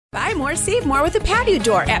Buy more, save more with a patio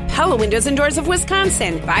door at Pella Windows and Doors of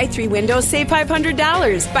Wisconsin. Buy 3 windows, save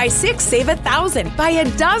 $500. Buy 6, save $1,000. Buy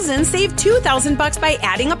a dozen, save $2,000 by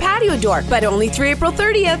adding a patio door. But only through April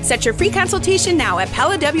 30th. Set your free consultation now at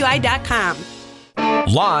PellaWI.com.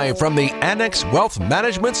 Live from the Annex Wealth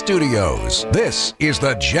Management Studios, this is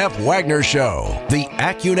the Jeff Wagner Show. The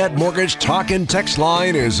AccuNet Mortgage Talk and Text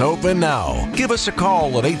line is open now. Give us a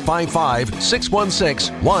call at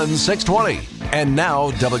 855-616-1620. And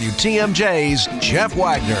now, WTMJ's Jeff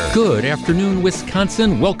Wagner. Good afternoon,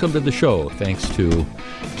 Wisconsin. Welcome to the show. Thanks to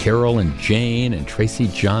Carol and Jane and Tracy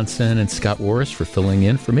Johnson and Scott Warris for filling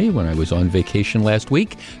in for me when I was on vacation last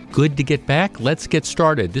week. Good to get back. Let's get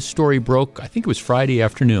started. This story broke, I think it was Friday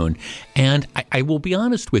afternoon, and I will be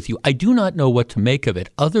honest with you, I do not know what to make of it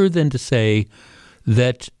other than to say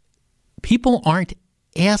that people aren't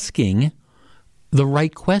asking the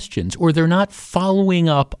right questions, or they're not following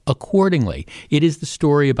up accordingly. It is the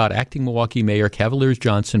story about acting Milwaukee Mayor Cavaliers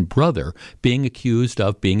Johnson's brother being accused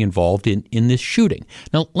of being involved in this shooting.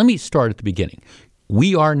 Now, let me start at the beginning.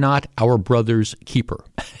 We are not our brother's keeper.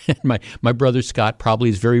 My brother Scott probably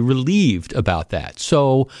is very relieved about that.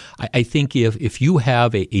 So I think if you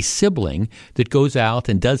have a sibling that goes out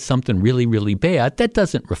and does something really, really bad, that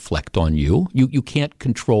doesn't reflect on you. You can't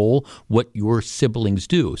control what your siblings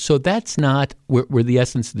do. So that's not where the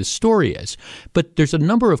essence of the story is. But there's a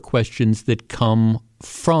number of questions that come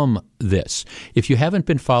from this. If you haven't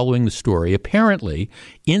been following the story, apparently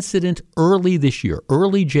incident early this year,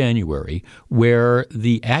 early January, where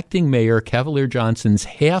the acting mayor, Cavalier Johnson's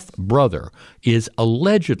half-brother, is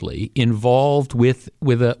allegedly involved with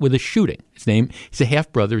a shooting. He's a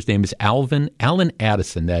half-brother. His name is Alan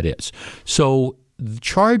Addison, that is. So the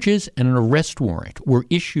charges and an arrest warrant were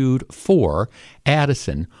issued for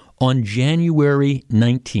Addison on January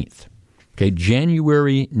 19th.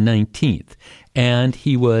 January 19th. And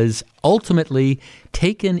he was ultimately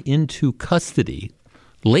taken into custody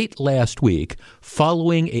late last week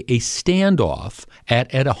following a standoff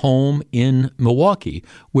at a home in Milwaukee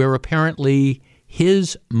where apparently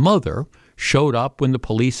his mother showed up when the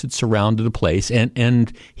police had surrounded the place,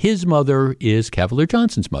 and his mother is Cavalier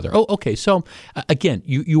Johnson's mother. Oh, okay. So, again,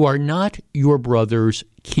 you are not your brother's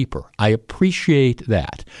keeper. I appreciate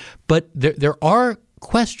that. But there are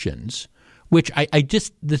questions which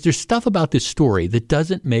there's stuff about this story that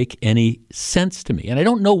doesn't make any sense to me. And I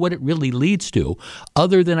don't know what it really leads to,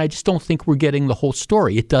 other than I just don't think we're getting the whole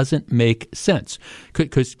story. It doesn't make sense.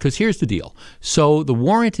 Because here's the deal. So the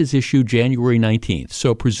warrant is issued January 19th.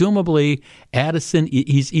 So presumably Addison,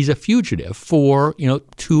 he's a fugitive for,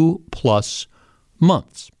 2+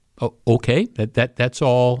 months. Oh, okay, that's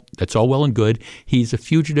all well and good. He's a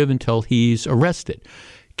fugitive until he's arrested.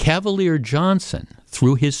 Cavalier Johnson,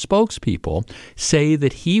 through his spokespeople, say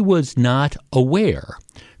that he was not aware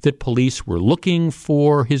that police were looking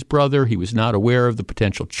for his brother. He was not aware of the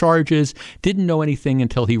potential charges, didn't know anything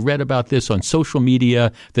until he read about this on social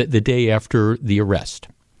media the day after the arrest.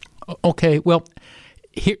 Okay, well,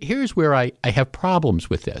 here's where I have problems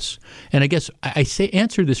with this. And I guess I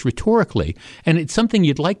answer this rhetorically, and it's something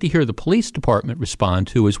you'd like to hear the police department respond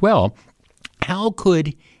to as well. How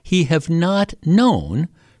could he have not known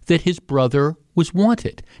that his brother was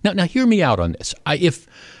wanted? Now hear me out on this. I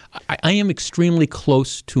am extremely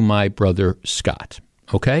close to my brother Scott,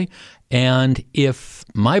 okay? And if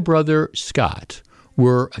my brother Scott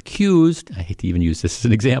were accused, I hate to even use this as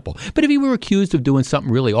an example, but if he were accused of doing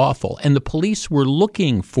something really awful and the police were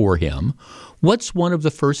looking for him, what's one of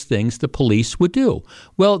the first things the police would do?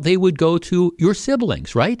 Well, they would go to your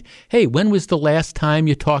siblings, right? Hey, when was the last time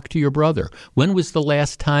you talked to your brother? When was the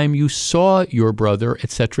last time you saw your brother,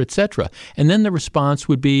 et cetera, et cetera? And then the response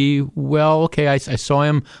would be, well, okay, I saw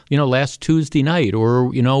him, last Tuesday night, or,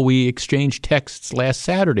 we exchanged texts last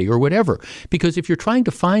Saturday or whatever. Because if you're trying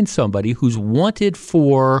to find somebody who's wanted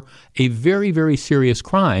for a very, very serious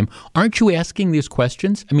crime, aren't you asking these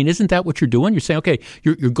questions? I mean, isn't that what you're doing? You're saying, okay,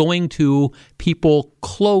 you're going to people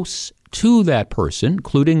close to that person,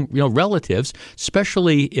 including relatives,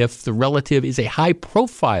 especially if the relative is a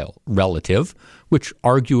high-profile relative, which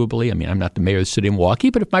arguably, I'm not the mayor of the city of Milwaukee,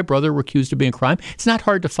 but if my brother were accused of being a crime, it's not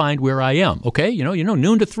hard to find where I am, okay?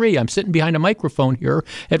 Noon to 3, I'm sitting behind a microphone here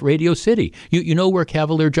at Radio City. You know where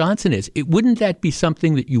Cavalier Johnson is. Wouldn't that be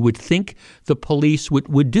something that you would think the police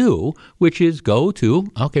would do, which is go to,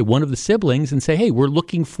 one of the siblings and say, hey, we're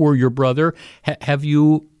looking for your brother. Have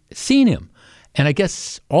you seen him? And I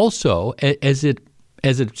guess also, as it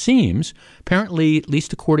as it seems, apparently, at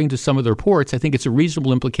least according to some of the reports, I think it's a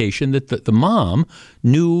reasonable implication that the mom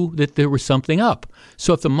knew that there was something up.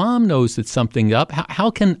 So if the mom knows that something's up, how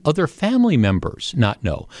can other family members not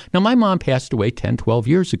know? Now, my mom passed away 10, 12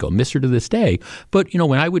 years ago, miss her to this day. But,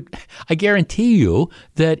 I guarantee you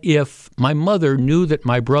that if my mother knew that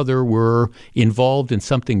my brother were involved in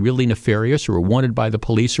something really nefarious or wanted by the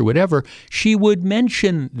police or whatever, she would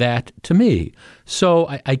mention that to me. So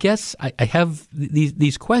I guess I have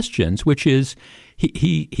these questions, which is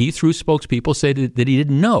he through spokespeople said that he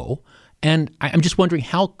didn't know. And I'm just wondering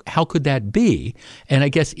how could that be? And I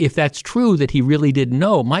guess if that's true that he really didn't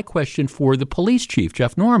know, my question for the police chief,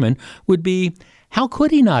 Jeff Norman, would be, how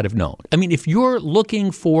could he not have known? I mean, if you're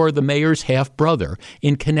looking for the mayor's half-brother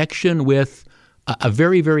in connection with a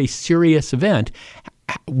very, very serious event,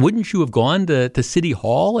 wouldn't you have gone to City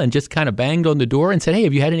Hall and just kind of banged on the door and said, hey,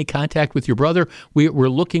 have you had any contact with your brother? We're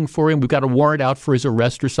looking for him. We've got a warrant out for his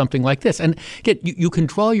arrest or something like this. And again, you can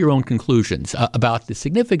draw your own conclusions about the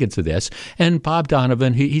significance of this. And Bob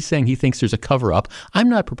Donovan, he's saying he thinks there's a cover-up. I'm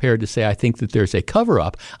not prepared to say I think that there's a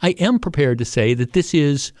cover-up. I am prepared to say that this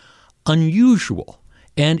is unusual.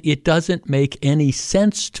 And it doesn't make any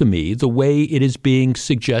sense to me the way it is being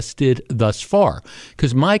suggested thus far.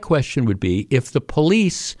 Because my question would be, if the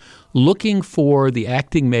police looking for the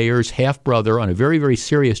acting mayor's half-brother on a very, very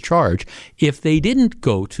serious charge, if they didn't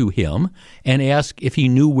go to him and ask if he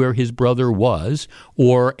knew where his brother was,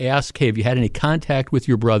 or ask, hey, have you had any contact with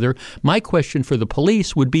your brother? My question for the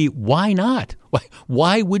police would be, why not?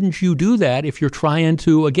 Why wouldn't you do that if you're trying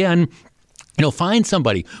to, again, find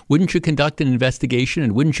somebody? Wouldn't you conduct an investigation,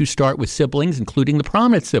 and wouldn't you start with siblings, including the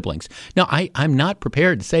prominent siblings? Now, I'm not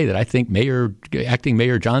prepared to say that I think acting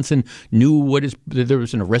Mayor Johnson knew that there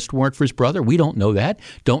was an arrest warrant for his brother. We don't know that.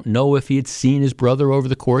 Don't know if he had seen his brother over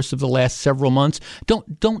the course of the last several months.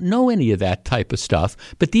 Don't know any of that type of stuff.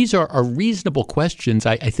 But these are reasonable questions,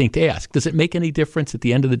 I think, to ask. Does it make any difference at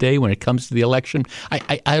the end of the day when it comes to the election?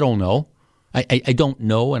 I don't know. I don't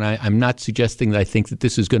know, and I'm not suggesting that I think that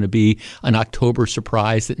this is going to be an October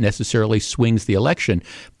surprise that necessarily swings the election.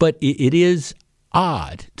 But it is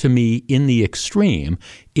odd to me in the extreme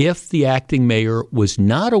if the acting mayor was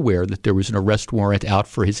not aware that there was an arrest warrant out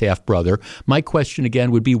for his half-brother. My question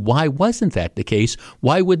again would be, why wasn't that the case?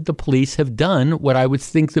 Why would the police have done what I would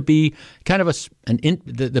think to be kind of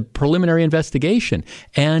the preliminary investigation?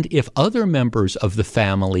 And if other members of the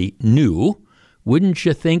family knew, wouldn't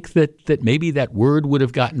you think that maybe that word would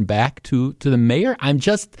have gotten back to the mayor? I'm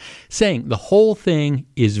just saying the whole thing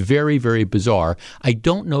is very, very bizarre. I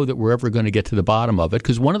don't know that we're ever going to get to the bottom of it,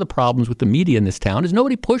 because one of the problems with the media in this town is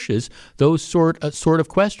nobody pushes those sort of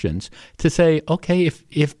questions to say, okay,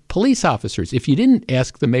 if police officers, if you didn't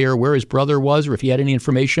ask the mayor where his brother was or if he had any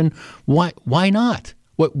information, why not?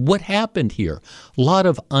 What happened here? A lot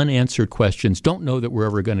of unanswered questions. Don't know that we're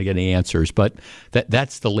ever going to get any answers, but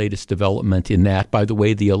that's the latest development in that. By the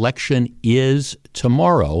way, the election is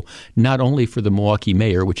tomorrow, not only for the Milwaukee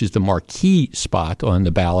mayor, which is the marquee spot on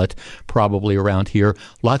the ballot probably around here,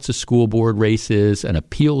 lots of school board races, an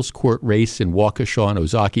appeals court race in Waukesha and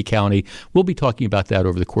Ozaukee County. We'll be talking about that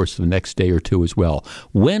over the course of the next day or two as well.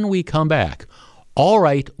 When we come back, all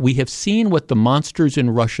right, we have seen what the monsters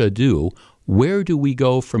in Russia do. Where do we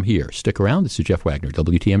go from here? Stick around. This is Jeff Wagner,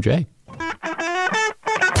 WTMJ.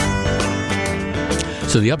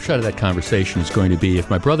 So the upshot of that conversation is going to be, if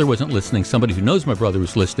my brother wasn't listening, somebody who knows my brother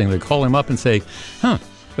was listening, they'd call him up and say,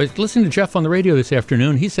 but listening to Jeff on the radio this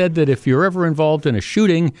afternoon, he said that if you're ever involved in a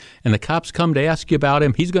shooting and the cops come to ask you about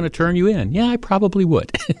him, he's going to turn you in. Yeah, I probably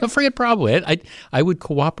would. Don't forget probably. I would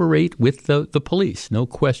cooperate with the police. No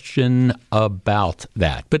question about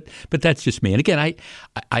that. But that's just me. And again,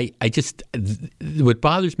 I just, what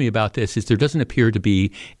bothers me about this is there doesn't appear to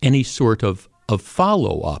be any sort of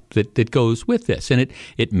follow-up that goes with this. And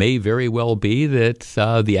it may very well be that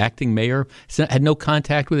the acting mayor had no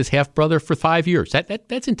contact with his half-brother for 5 years.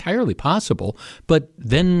 That's entirely possible. But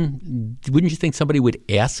then wouldn't you think somebody would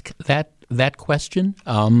ask that question?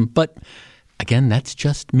 But again, that's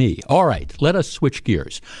just me. All right, let us switch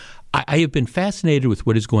gears. I have been fascinated with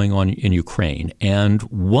what is going on in Ukraine, and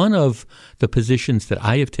one of the positions that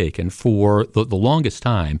I have taken for the longest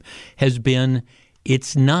time has been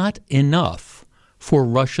it's not enough for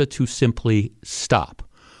Russia to simply stop.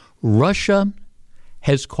 Russia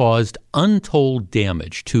has caused untold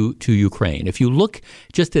damage to Ukraine. If you look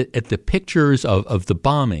just at the pictures of the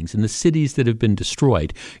bombings and the cities that have been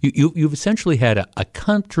destroyed, you've essentially had a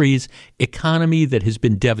country's economy that has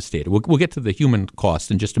been devastated. We'll get to the human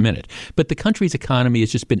cost in just a minute. But the country's economy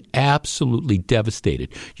has just been absolutely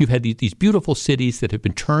devastated. You've had these beautiful cities that have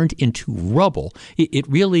been turned into rubble. It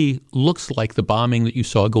really looks like the bombing that you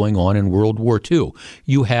saw going on in World War II.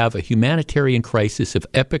 You have a humanitarian crisis of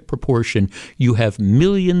epic proportion. You have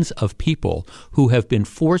millions of people who have been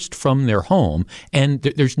forced from their home, and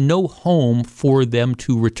there's no home for them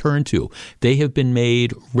to return to. They have been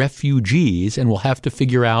made refugees and will have to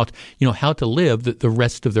figure out, how to live the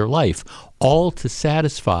rest of their life, all to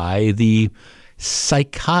satisfy the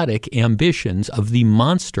psychotic ambitions of the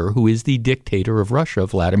monster who is the dictator of Russia,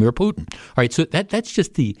 Vladimir Putin. All right, so that's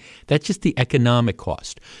just the economic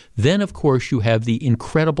cost. Then, of course, you have the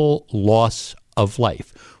incredible loss of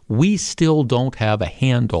life. We still don't have a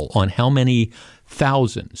handle on how many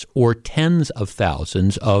thousands or tens of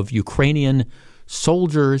thousands of Ukrainian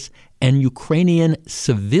soldiers and Ukrainian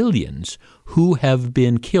civilians who have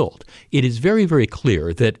been killed. It is very, very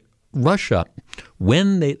clear that Russia,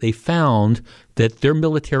 when they found that their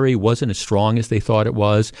military wasn't as strong as they thought it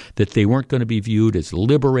was, that they weren't going to be viewed as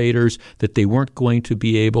liberators, that they weren't going to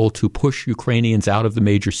be able to push Ukrainians out of the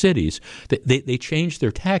major cities, they changed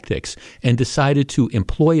their tactics and decided to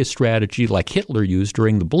employ a strategy like Hitler used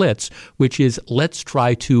during the Blitz, which is let's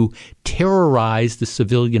try to terrorize the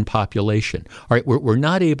civilian population. All right, we're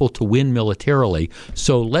not able to win militarily,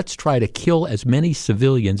 so let's try to kill as many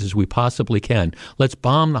civilians as we possibly can. Let's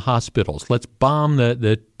bomb the hospitals. Let's bomb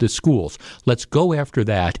the schools. Let's go after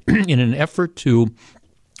that in an effort to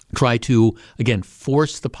try to, again,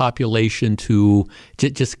 force the population to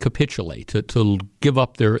just capitulate, to give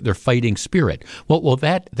up their fighting spirit. Well,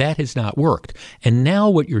 that has not worked. And now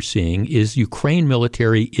what you're seeing is Ukraine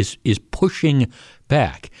military is pushing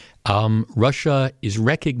back. Russia is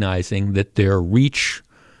recognizing that their reach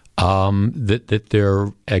that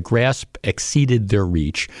their grasp exceeded their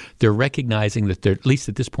reach. They're recognizing that at least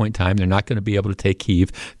at this point in time, they're not going to be able to take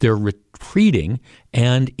Kyiv. They're retreating,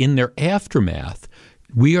 and in their aftermath,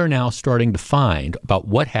 we are now starting to find about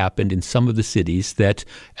what happened in some of the cities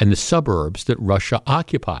and the suburbs that Russia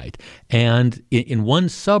occupied. And in one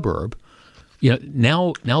suburb,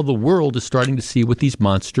 now the world is starting to see what these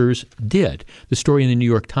monsters did. The story in the New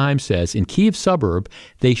York Times says, in Kyiv suburb,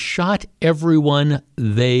 they shot everyone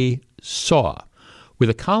they saw.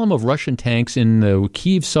 With a column of Russian tanks in the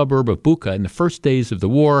Kyiv suburb of Bucha in the first days of the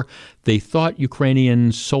war, they thought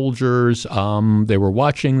Ukrainian soldiers, they were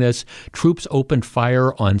watching this. Troops opened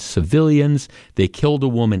fire on civilians. They killed a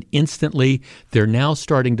woman instantly. They're now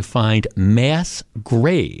starting to find mass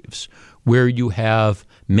graves where you have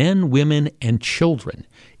men, women, and children,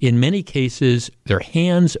 in many cases, their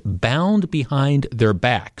hands bound behind their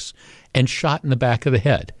backs and shot in the back of the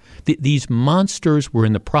head. These monsters were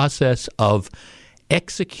in the process of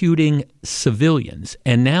executing civilians,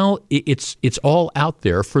 and now it's all out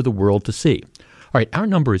there for the world to see. All right, our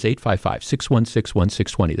number is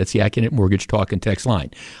 855-616-1620. That's the AccuNet Mortgage Talk and Text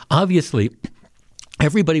line. Obviously,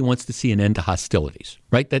 everybody wants to see an end to hostilities,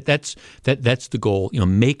 right? That's the goal.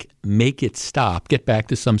 Make it stop. Get back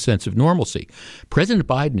to some sense of normalcy. President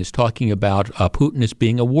Biden is talking about Putin as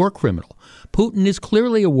being a war criminal. Putin is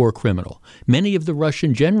clearly a war criminal. Many of the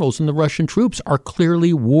Russian generals and the Russian troops are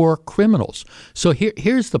clearly war criminals. So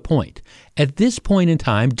here's the point. At this point in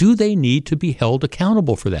time, do they need to be held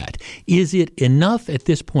accountable for that? Is it enough at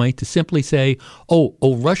this point to simply say, oh,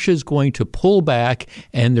 Russia's going to pull back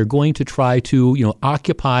and they're going to try to,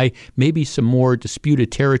 occupy maybe some more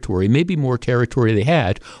disputed territory, maybe more territory they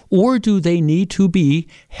had, or do they need to be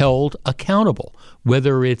held accountable?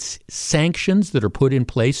 Whether it's sanctions that are put in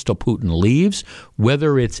place till Putin leaves,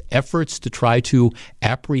 whether it's efforts to try to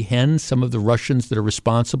apprehend some of the Russians that are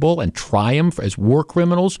responsible and try them as war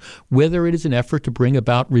criminals, whether it is an effort to bring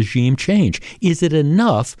about regime change. Is it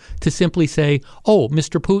enough to simply say, oh,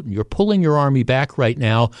 Mr. Putin, you're pulling your army back right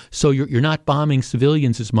now, so you're not bombing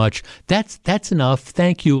civilians as much. That's enough.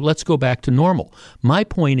 Thank you. Let's go back to normal. My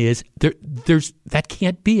point is that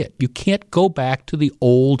can't be it. You can't go back to the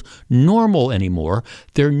old normal anymore.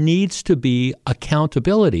 There needs to be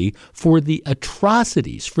accountability for the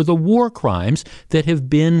atrocities, for the war crimes that have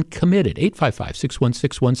been committed.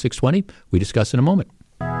 855-616-1620. We discuss in a moment.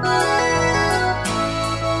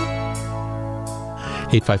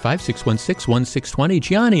 855-616-1620.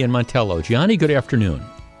 Gianni in Montello. Gianni, good afternoon.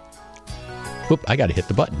 Whoop, I got to hit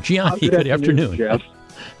the button. Gianni, good afternoon. Jeff.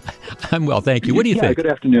 I'm well, thank you. What do you think? Good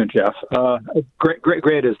afternoon, Jeff.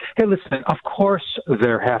 Great is. Hey, listen, of course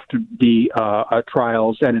there have to be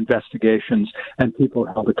trials and investigations and people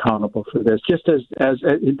held accountable for this, just as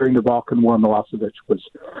during the Balkan War, Milosevic was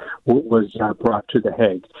brought to The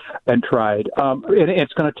Hague and tried. And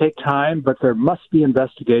it's going to take time, but there must be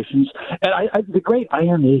investigations. And the great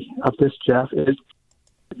irony of this, Jeff, is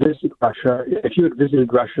visit Russia. If you had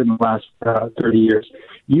visited Russia in the last 30 years,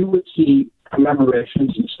 you would see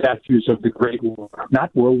commemorations and statues of the Great War,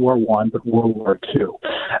 not World War I, but World War II.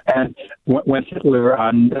 And when Hitler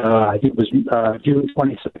on, I think it was June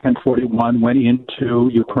 22nd, 41, went into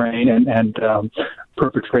Ukraine and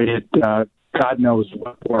perpetrated God knows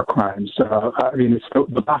what war crimes. It's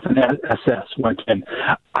the Waffen SS went in.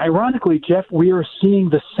 Ironically, Jeff, we are seeing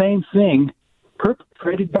the same thing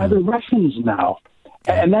perpetrated by the Russians now.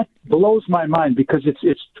 And that blows my mind because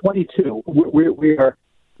it's 22. We are,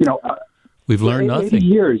 we've learned nothing. 80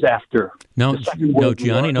 years after. No,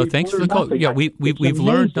 Gianni. No, thanks for the call. Yeah, we've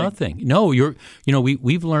learned nothing. No,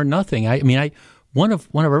 we've learned nothing. One of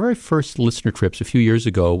our very first listener trips a few years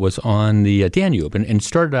ago was on the Danube and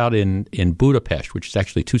started out in Budapest, which is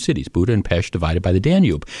actually two cities, Buda and Pest, divided by the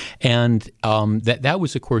Danube. And that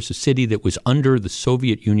was, of course, a city that was under the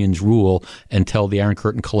Soviet Union's rule until the Iron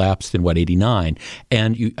Curtain collapsed in, 89.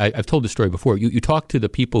 And I've told this story before. You talk to the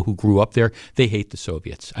people who grew up there, they hate the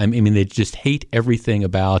Soviets. They just hate everything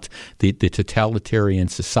about the totalitarian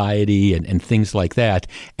society and things like that.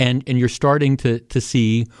 And you're starting to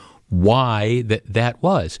see why that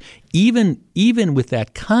was. Even with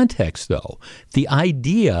that context, though, the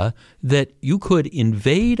idea that you could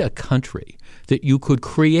invade a country, that you could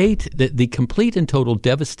create the complete and total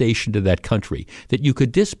devastation to that country, that you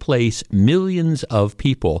could displace millions of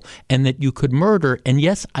people, and that you could murder, and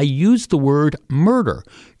yes, I use the word murder,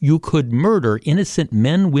 you could murder innocent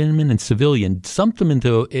men, women, and civilians, dump them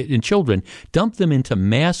into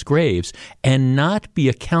mass graves, and not be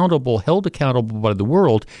held accountable by the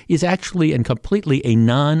world is actually and completely a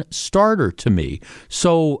non-starter to me.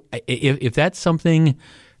 So if that's something,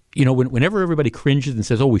 whenever everybody cringes and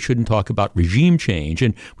says, "Oh, we shouldn't talk about regime change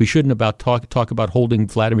and we shouldn't talk about holding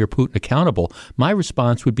Vladimir Putin accountable," my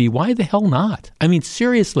response would be, why the hell not?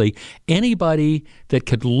 Seriously, anybody that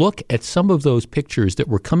could look at some of those pictures that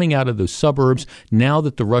were coming out of those suburbs now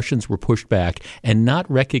that the Russians were pushed back and not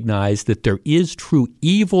recognize that there is true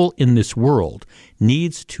evil in this world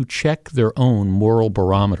needs to check their own moral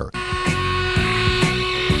barometer.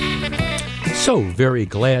 So very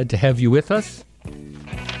glad to have you with us.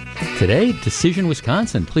 Today, Decision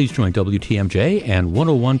Wisconsin. Please join WTMJ and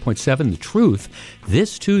 101.7 The Truth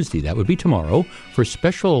this Tuesday, that would be tomorrow, for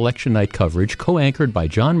special election night coverage co-anchored by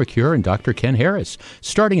John McCure and Dr. Ken Harris.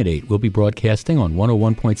 Starting at 8, we'll be broadcasting on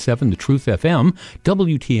 101.7 The Truth FM,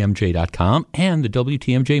 WTMJ.com, and the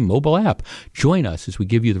WTMJ mobile app. Join us as we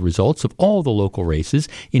give you the results of all the local races,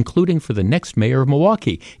 including for the next mayor of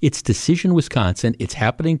Milwaukee. It's Decision Wisconsin. It's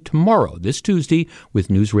happening tomorrow, this Tuesday, with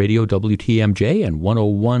News Radio WTMJ and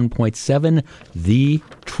 101.7 The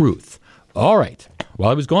Truth. All right.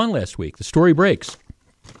 While I was gone last week, the story breaks.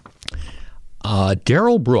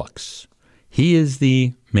 Darrell Brooks, he is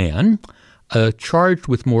the man charged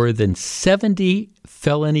with more than 70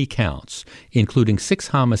 felony counts, including 6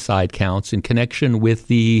 homicide counts in connection with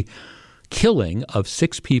the killing of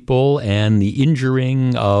 6 people and the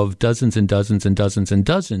injuring of dozens and dozens and dozens and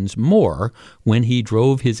dozens more when he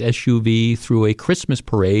drove his SUV through a Christmas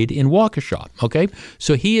parade in Waukesha. Okay?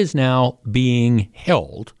 So he is now being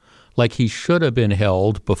held like he should have been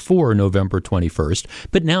held before November 21st.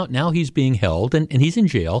 But now he's being held and he's in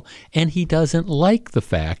jail, and he doesn't like the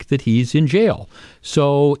fact that he's in jail.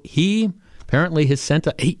 So he apparently has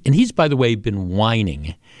and he's, by the way, been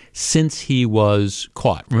whining since he was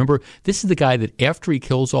caught. Remember, this is the guy that after he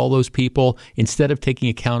kills all those people, instead of taking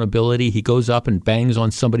accountability, he goes up and bangs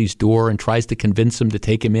on somebody's door and tries to convince them to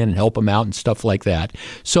take him in and help him out and stuff like that.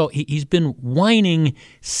 So he's been whining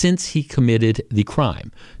since he committed the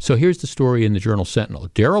crime. So here's the story in the Journal Sentinel.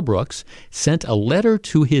 Darrell Brooks sent a letter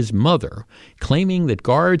to his mother claiming that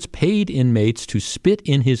guards paid inmates to spit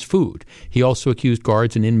in his food. He also accused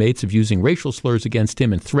guards and inmates of using racial slurs against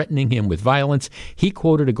him and threatening him with violence. He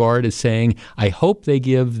quoted a guard as saying, "I hope they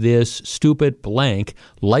give this stupid blank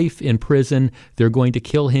life in prison. They're going to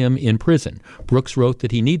kill him in prison." Brooks wrote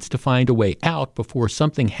that he needs to find a way out before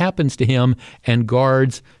something happens to him and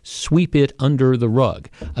guards sweep it under the rug.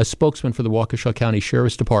 A spokesman for the Waukesha County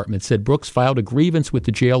Sheriff's Department said Brooks filed a grievance with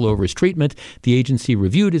the jail over his treatment. The agency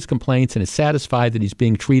reviewed his complaints and is satisfied that he's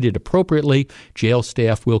being treated appropriately. Jail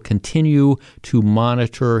staff will continue to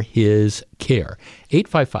monitor his care.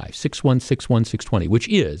 855-616-1620, which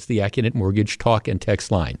is the AccuNet Mortgage talk and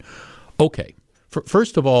text line. Okay,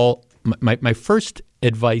 first of all, my first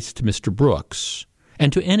advice to Mr. Brooks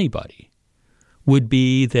and to anybody would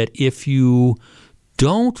be that if you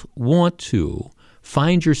don't want to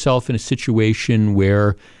find yourself in a situation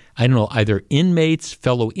where, I don't know, either inmates,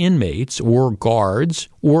 fellow inmates, or guards,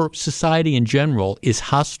 or society in general is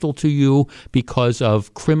hostile to you because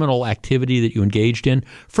of criminal activity that you engaged in,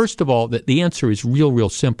 first of all, the answer is real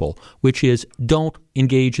simple, which is don't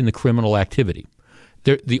engage in the criminal activity.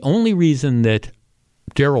 The only reason that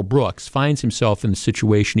Darrell Brooks finds himself in the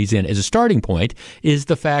situation he's in as a starting point is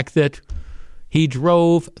the fact that he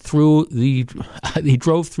drove through the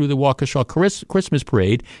Waukesha Christmas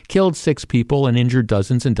parade, killed 6 people, and injured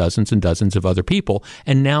dozens and dozens and dozens of other people.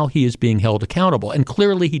 And now he is being held accountable. And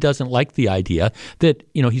clearly, he doesn't like the idea that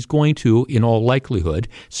he's going to, in all likelihood,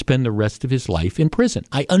 spend the rest of his life in prison.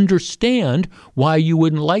 I understand why you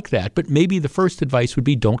wouldn't like that, but maybe the first advice would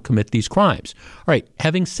be don't commit these crimes. All right.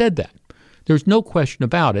 Having said that, there's no question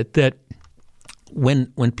about it that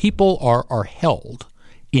when people are held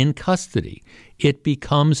in custody, it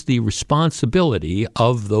becomes the responsibility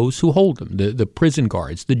of those who hold them, the prison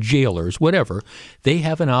guards, the jailers, whatever. They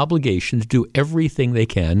have an obligation to do everything they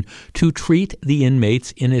can to treat the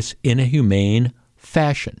inmates in a humane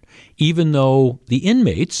fashion, even though the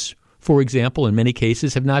inmates, for example, in many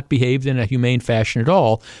cases have not behaved in a humane fashion at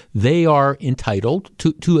all. They are entitled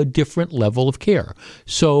to a different level of care.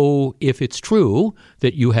 So if it's true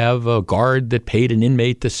that you have a guard that paid an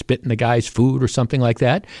inmate to spit in the guy's food or something like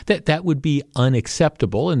that, that would be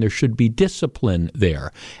unacceptable, and there should be discipline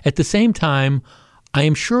there. At the same time, I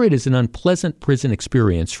am sure it is an unpleasant prison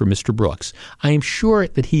experience for Mr. Brooks. I am sure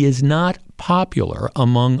that he is not popular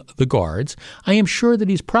among the guards. I am sure that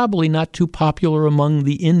he's probably not too popular among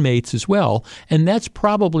the inmates as well, and that's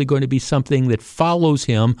probably going to be something that follows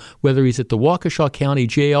him, whether he's at the Waukesha County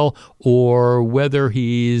Jail or whether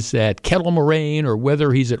he's at Kettle Moraine or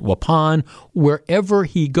whether he's at Waupun. Wherever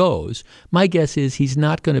he goes, my guess is he's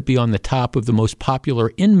not going to be on the top of the most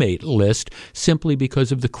popular inmate list simply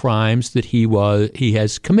because of the crimes that he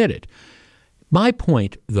has committed. My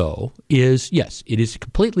point, though, is, yes, it is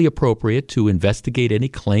completely appropriate to investigate any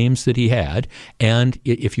claims that he had, and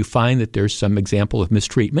if you find that there's some example of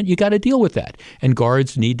mistreatment, you got to deal with that, and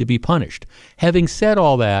guards need to be punished. Having said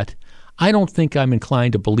all that, I don't think I'm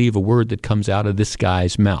inclined to believe a word that comes out of this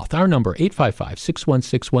guy's mouth. Our number,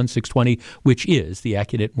 855-616-1620, which is the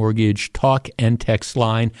AccuNet Mortgage talk and text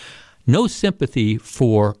line. No sympathy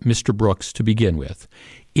for Mr. Brooks to begin with.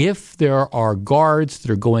 If there are guards that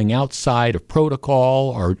are going outside of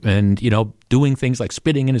protocol and doing things like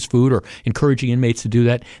spitting in his food or encouraging inmates to do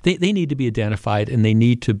that, they need to be identified and they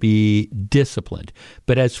need to be disciplined.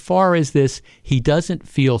 But as far as this, he doesn't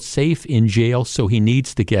feel safe in jail, so he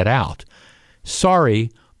needs to get out. Sorry,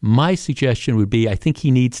 my suggestion would be I think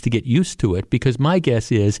he needs to get used to it, because my guess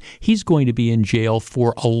is he's going to be in jail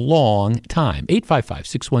for a long time.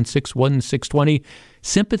 855-616-1620.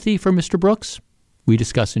 Sympathy for Mr. Brooks? We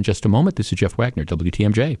discuss in just a moment. This is Jeff Wagner,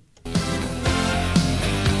 WTMJ.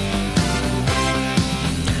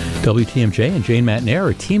 WTMJ and Jane Matnair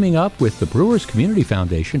are teaming up with the Brewers Community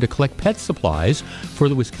Foundation to collect pet supplies for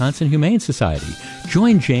the Wisconsin Humane Society.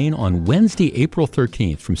 Join Jane on Wednesday, April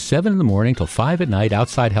 13th from 7 in the morning till 5 at night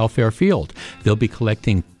outside Halfair Field. They'll be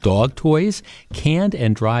collecting dog toys, canned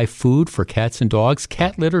and dry food for cats and dogs,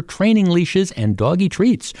 cat litter, training leashes, and doggy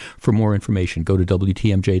treats. For more information, go to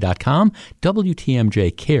WTMJ.com.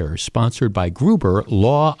 WTMJ Cares, sponsored by Gruber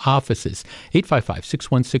Law Offices.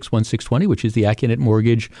 855-616-1620, which is the AccuNet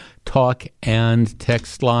Mortgage talk and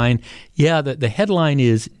text line. Yeah, the headline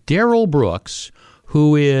is Darrell Brooks,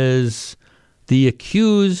 who is the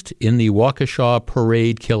accused in the Waukesha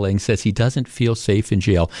parade killing, says he doesn't feel safe in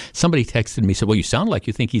jail. Somebody texted me, said, well, you sound like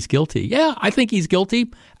you think he's guilty. Yeah, I think he's guilty.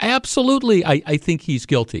 Absolutely, I think he's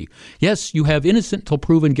guilty. Yes, you have innocent till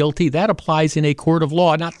proven guilty. That applies in a court of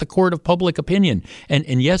law, not the court of public opinion.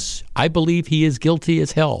 And yes, I believe he is guilty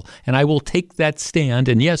as hell, and I will take that stand.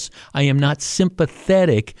 And yes, I am not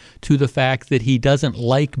sympathetic to the fact that he doesn't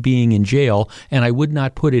like being in jail, and I would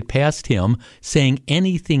not put it past him saying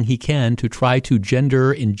anything he can to try to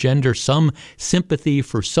engender some sympathy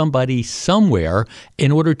for somebody somewhere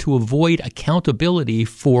in order to avoid accountability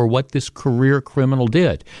for what this career criminal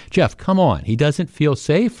did. Jeff, come on. He doesn't feel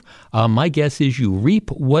safe? My guess is you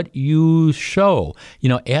reap what you sow.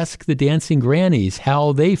 Ask the dancing grannies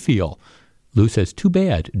how they feel. Lou says, too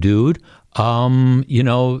bad, dude.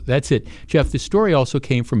 That's it. Jeff, the story also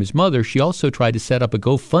came from his mother. She also tried to set up a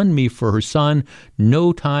GoFundMe for her son.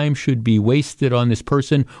 No time should be wasted on this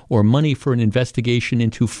person or money for an investigation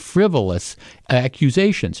into frivolous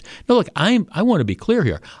accusations. Now, look, I want to be clear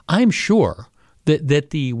here. I'm sure that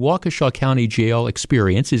the Waukesha County Jail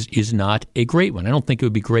experience is not a great one. I don't think it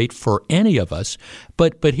would be great for any of us.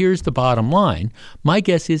 But here's the bottom line. My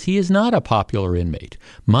guess is he is not a popular inmate.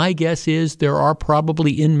 My guess is there are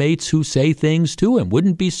probably inmates who say things to him.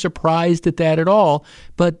 Wouldn't be surprised at that at all.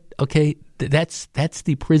 But, okay, that's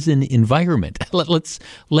the prison environment.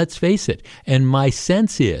 Let's face it. And my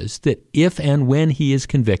sense is that if and when he is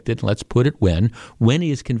convicted, let's put it when he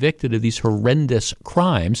is convicted of these horrendous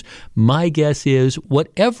crimes, my guess is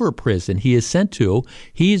whatever prison he is sent to,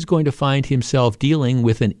 he's going to find himself dealing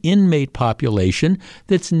with an inmate population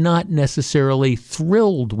that's not necessarily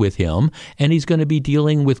thrilled with him, and he's going to be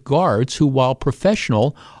dealing with guards who, while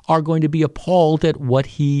professional, are going to be appalled at what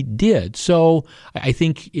he did. So I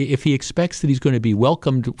think if he expects that he's going to be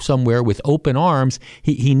welcomed somewhere with open arms,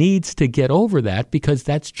 he needs to get over that, because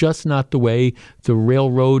that's just not the way the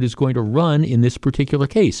railroad is going to run in this particular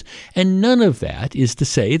case. And none of that is to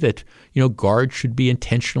say that, guards should be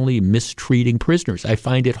intentionally mistreating prisoners. I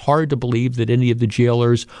find it hard to believe that any of the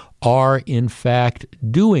jailers are, in fact,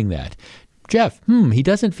 doing that. Jeff, he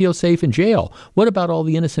doesn't feel safe in jail. What about all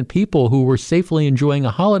the innocent people who were safely enjoying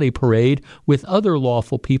a holiday parade with other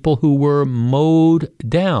lawful people who were mowed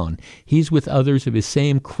down? He's with others of his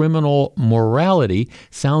same criminal morality.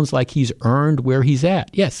 Sounds like he's earned where he's at.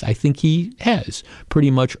 Yes, I think he has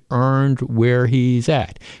pretty much earned where he's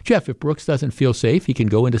at. Jeff, if Brooks doesn't feel safe, he can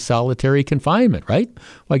go into solitary confinement, right?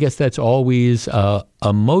 Well, I guess that's always a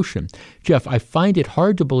motion. Jeff, I find it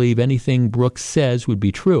hard to believe anything Brooks says would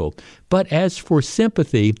be true. But as for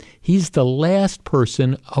sympathy, he's the last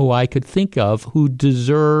person who I could think of who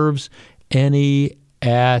deserves any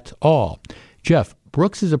at all. Jeff,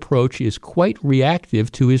 Brooks's approach is quite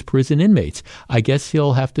reactive to his prison inmates. I guess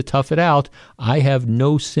he'll have to tough it out. I have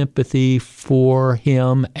no sympathy for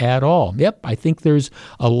him at all. Yep, I think there's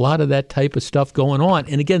a lot of that type of stuff going on.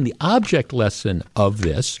 And again, the object lesson of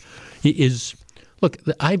this is, look,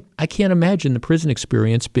 I can't imagine the prison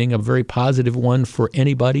experience being a very positive one for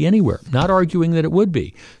anybody anywhere. Not arguing that it would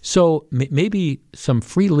be. So maybe some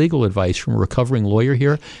free legal advice from a recovering lawyer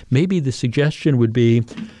here. Maybe the suggestion would be,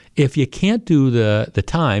 if you can't do the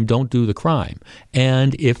time, don't do the crime.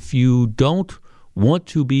 And if you don't want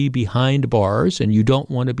to be behind bars and you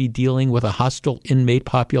don't want to be dealing with a hostile inmate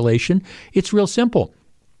population, it's real simple.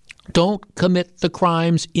 Don't commit the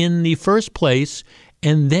crimes in the first place,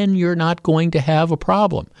 and then you're not going to have a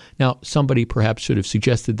problem. Now, somebody perhaps should have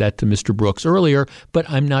suggested that to Mr. Brooks earlier, but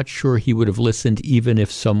I'm not sure he would have listened even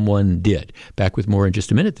if someone did. Back with more in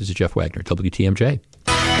just a minute. This is Jeff Wagner, WTMJ.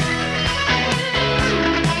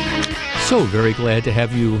 So very glad to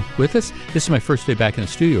have you with us. This is my first day back in the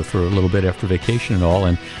studio for a little bit after vacation and all,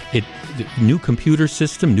 and new computer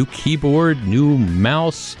system, new keyboard, new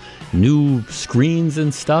mouse, new screens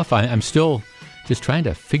and stuff. I'm still just trying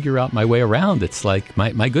to figure out my way around. It's like,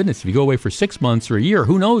 my goodness, if you go away for 6 months or a year,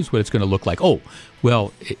 who knows what it's going to look like? Oh,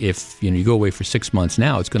 well, if you go away for 6 months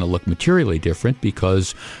now, it's going to look materially different,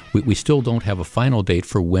 because we still don't have a final date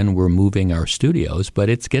for when we're moving our studios, but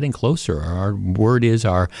it's getting closer. Our word is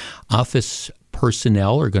our office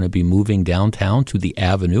personnel are going to be moving downtown to the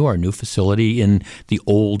Avenue, our new facility in the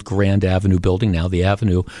old Grand Avenue building, now the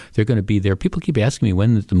Avenue. They're going to be there. People keep asking me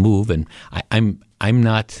when to move, and I'm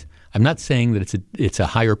not saying that it's a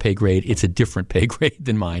higher pay grade. It's a different pay grade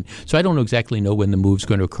than mine. So I don't exactly know when the move's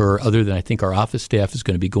going to occur, other than I think our office staff is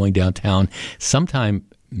going to be going downtown sometime,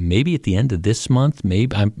 maybe at the end of this month.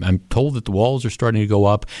 Maybe I'm told that the walls are starting to go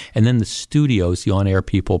up, and then the studios, the on-air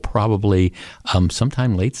people, probably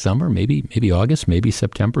sometime late summer, maybe August, maybe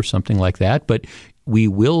September, something like that. But we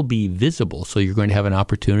will be visible, so you're going to have an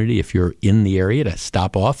opportunity, if you're in the area, to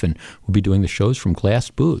stop off, and we'll be doing the shows from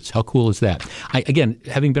glass booths. How cool is that? Again,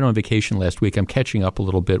 having been on vacation last week, I'm catching up a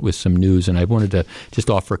little bit with some news, and I wanted to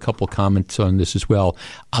just offer a couple comments on this as well.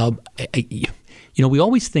 We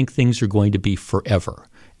always think things are going to be forever,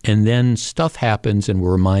 and then stuff happens, and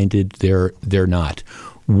we're reminded they're not.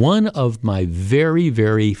 One of my very,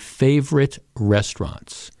 very favorite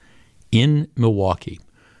restaurants in Milwaukee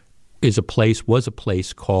was a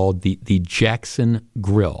place called the Jackson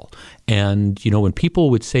Grill. And, when people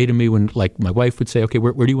would say to me, like my wife would say, okay,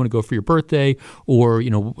 where do you want to go for your birthday? Or,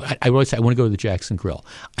 I always say, I want to go to the Jackson Grill.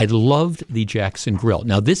 I loved the Jackson Grill.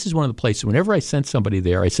 Now, this is one of the places, whenever I sent somebody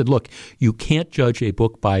there, I said, look, you can't judge a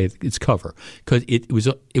book by its cover, because it was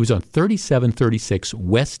on 3736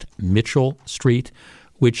 West Mitchell Street,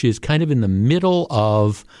 which is kind of in the middle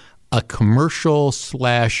of a commercial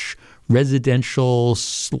 / residential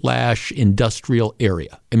 / industrial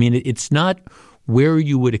area. I mean, it's not where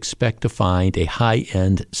you would expect to find a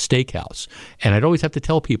high-end steakhouse. And I'd always have to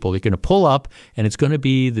tell people, you're going to pull up, and it's going to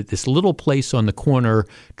be this little place on the corner.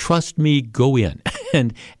 Trust me, go in.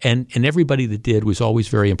 and everybody that did was always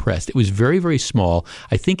very impressed. It was very, very small.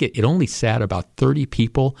 I think it only sat about 30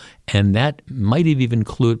 people, and that might have even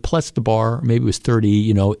included, plus the bar, maybe it was 30,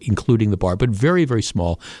 including the bar, but very, very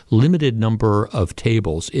small, limited number of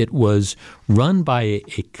tables. It was run by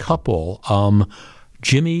a couple,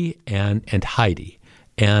 Jimmy and Heidi.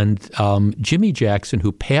 And Jimmy Jackson,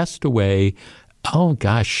 who passed away,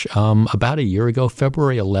 about a year ago,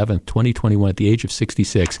 February 11th, 2021, at the age of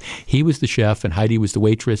 66. He was the chef, and Heidi was the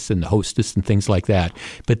waitress and the hostess and things like that.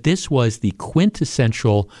 But this was the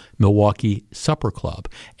quintessential Milwaukee supper club.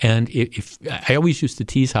 And if I always used to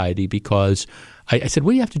tease Heidi because I said,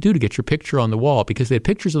 what do you have to do to get your picture on the wall? Because they had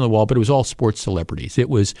pictures on the wall, but it was all sports celebrities. It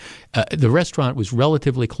was the restaurant was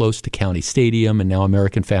relatively close to County Stadium and now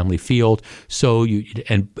American Family Field.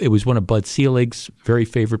 And it was one of Bud Selig's very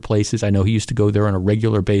favorite places. I know he used to go there on a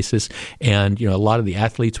regular basis, and a lot of the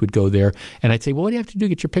athletes would go there. And I'd say, well, what do you have to do to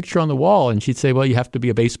get your picture on the wall? And she'd say, well, you have to be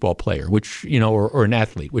a baseball player, which or an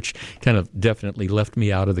athlete, which kind of definitely left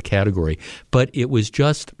me out of the category. But it was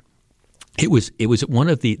just. It was one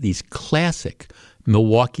of these classic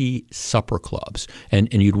Milwaukee supper clubs, and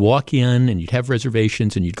you'd walk in and you'd have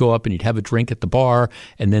reservations and you'd go up and you'd have a drink at the bar,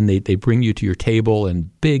 and then they bring you to your table and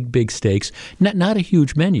big steaks. Not a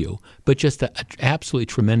huge menu, but just an absolutely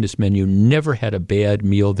tremendous menu. Never had a bad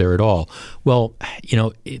meal there at all. Well,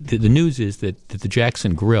 the news is that the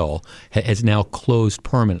Jackson Grill has now closed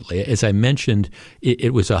permanently. As I mentioned,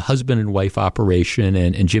 it was a husband and wife operation,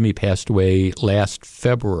 and Jimmy passed away last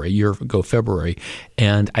February, a year ago February,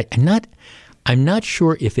 and I'm not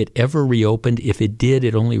sure if it ever reopened. If it did,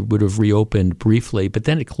 it only would have reopened briefly, but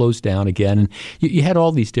then it closed down again. And you had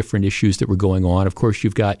all these different issues that were going on. Of course,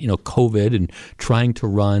 you've got COVID, and trying to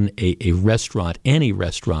run a restaurant, any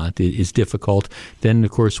restaurant, is difficult. Then,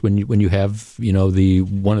 of course, when you have the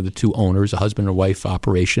one of the two owners, a husband and wife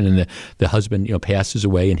operation, and the husband passes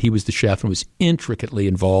away, and he was the chef and was intricately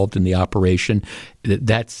involved in the operation.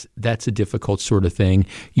 That's a difficult sort of thing.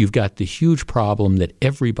 You've got the huge problem that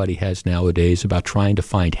everybody has nowadays about trying to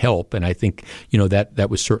find help, and I think that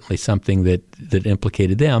was certainly something that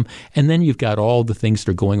implicated them. And then you've got all the things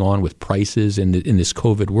that are going on with prices in this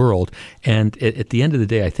COVID world. And at the end of the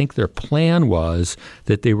day, I think their plan was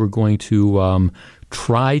that they were going to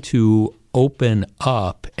try to open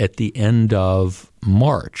up at the end of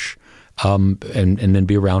March. And then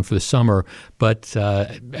be around for the summer. But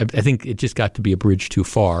I think it just got to be a bridge too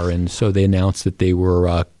far, and so they announced that they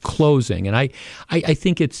were closing. And I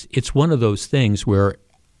think it's one of those things where,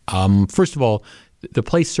 first of all, the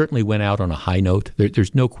place certainly went out on a high note.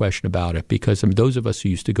 There's no question about it, because those of us who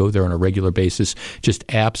used to go there on a regular basis just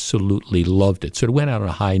absolutely loved it. So it went out on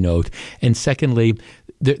a high note. And secondly,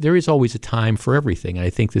 there is always a time for everything, and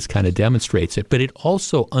I think this kind of demonstrates it. But it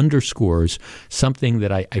also underscores something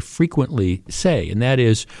that I frequently say, and that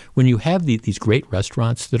is when you have these great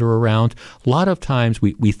restaurants that are around, a lot of times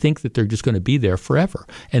we think that they're just going to be there forever,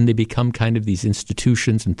 and they become kind of these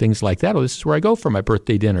institutions and things like that. Oh, this is where I go for my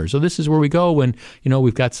birthday dinners. Oh, this is where we go when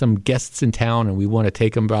we've got some guests in town and we want to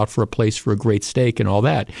take them out for a place for a great steak and all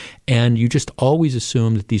that. And you just always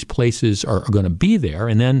assume that these places are going to be there.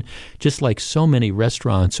 And then just like so many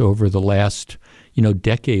restaurants over the last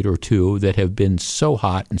decade or two that have been so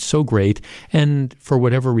hot and so great, and for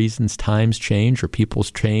whatever reasons times change or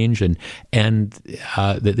people's change and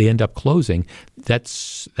that they end up closing.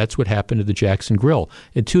 That's what happened to the Jackson Grill.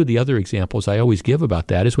 And two of the other examples I always give about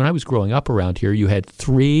that is when I was growing up around here, you had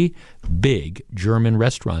three big German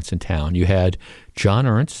restaurants in town. You had John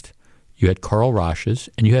Ernst, you had Karl Rasch's,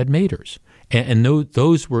 and you had Mader's. And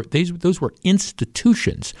those were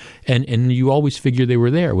institutions, and you always figure they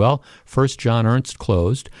were there. Well, first John Ernst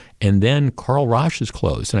closed, and then Karl Rasch's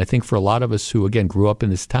closed. And I think for a lot of us who, again, grew up in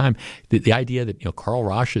this time, the idea that Karl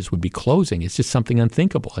Rasch's would be closing is just something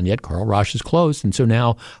unthinkable. And yet Karl Rasch's closed. And so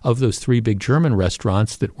now, of those three big German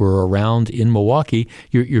restaurants that were around in Milwaukee,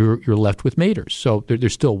 you're left with Mader's. So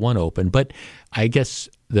there's still one open. But I guess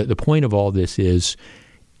the point of all this is,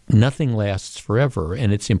 nothing lasts forever,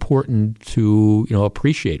 and it's important to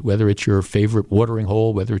appreciate, whether it's your favorite watering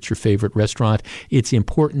hole, whether it's your favorite restaurant. It's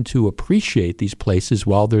important to appreciate these places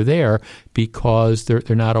while they're there, because they're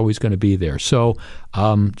not always going to be there. So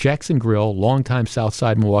Jackson Grill, longtime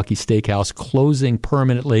Southside Milwaukee steakhouse, closing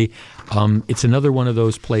permanently. It's another one of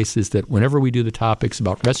those places that whenever we do the topics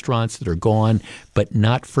about restaurants that are gone, but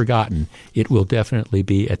not forgotten. It will definitely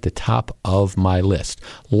be at the top of my list.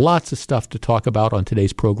 Lots of stuff to talk about on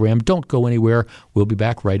today's program. Don't go anywhere. We'll be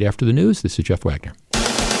back right after the news. This is Jeff Wagner.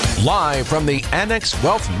 Live from the Annex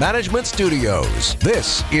Wealth Management Studios,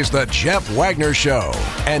 this is the Jeff Wagner Show.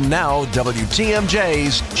 And now,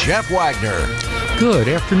 WTMJ's Jeff Wagner. Good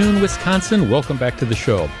afternoon, Wisconsin. Welcome back to the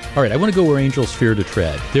show. All right, I want to go where angels fear to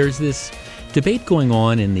tread. There's this debate going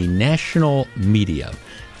on in the national media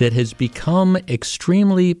that has become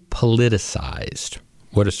extremely politicized.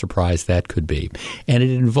 What a surprise that could be. And it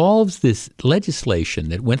involves this legislation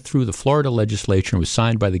that went through the Florida legislature and was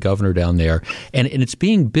signed by the governor down there. And it's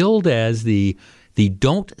being billed as the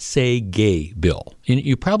Don't Say Gay bill. And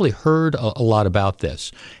you probably heard a lot about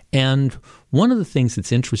this. And one of the things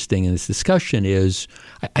that's interesting in this discussion is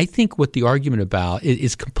I think what the argument about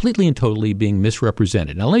is completely and totally being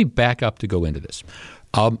misrepresented. Now, let me back up to go into this.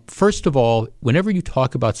 First of all, whenever you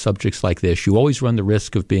talk about subjects like this, you always run the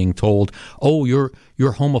risk of being told, "Oh, you're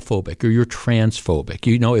homophobic or you're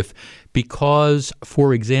transphobic." Because,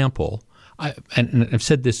 for example, and I've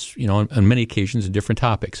said this, on many occasions in different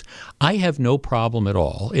topics. I have no problem at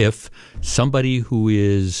all if somebody who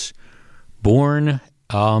is born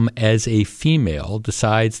as a female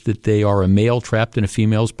decides that they are a male trapped in a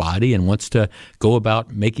female's body and wants to go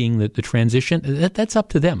about making the transition. That's up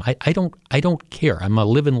to them. I don't care. I'm a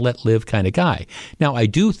live and let live kind of guy. Now, I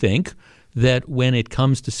do think that when it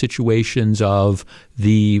comes to situations of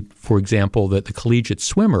for example, the collegiate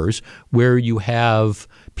swimmers, where you have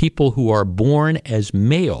people who are born as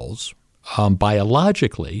males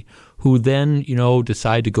biologically, who then,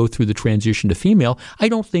 decide to go through the transition to female, I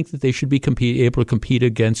don't think that they should be able to compete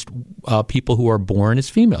against people who are born as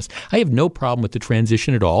females. I have no problem with the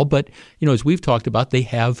transition at all, but, as we've talked about, they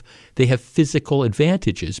have physical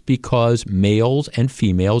advantages because males and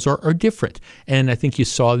females are different. And I think you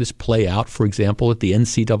saw this play out, for example, at the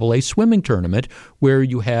NCAA swimming tournament, where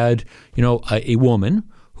you had, a woman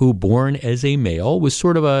who, born as a male, was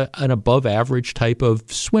sort of an above-average type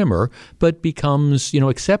of swimmer, but becomes,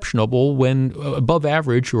 exceptional when above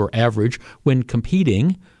average or average when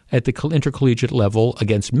competing at the intercollegiate level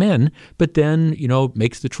against men, but then,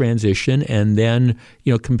 makes the transition and then,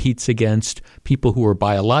 competes against people who are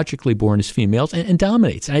biologically born as females and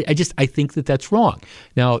dominates. I think that that's wrong.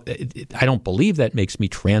 Now, I don't believe that makes me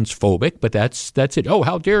transphobic, but that's it. Oh,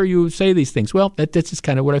 how dare you say these things? Well, that's just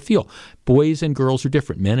kind of what I feel. Boys and girls are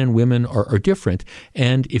different. Men and women are different.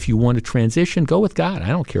 And if you want to transition, go with God. I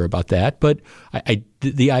don't care about that. But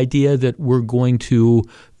the idea that we're going to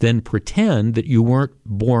then pretend that you weren't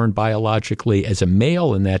born biologically as a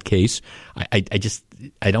male in that case,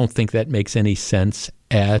 I don't think that makes any sense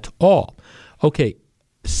at all. Okay,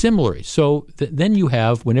 similarly, so then you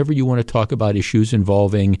have, whenever you want to talk about issues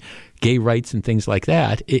involving gay rights and things like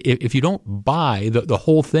that, if you don't buy the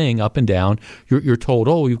whole thing up and down, you're told,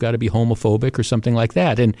 oh, you've got to be homophobic or something like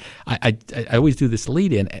that. And I always do this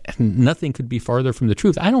lead in. Nothing could be farther from the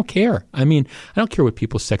truth. I don't care. I don't care what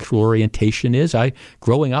people's sexual orientation is.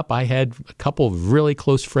 Growing up, I had a couple of really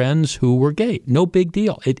close friends who were gay. No big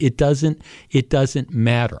deal. It doesn't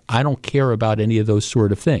matter. I don't care about any of those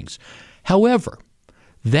sort of things. However,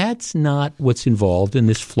 that's not what's involved in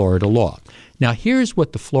this Florida law. Now, here's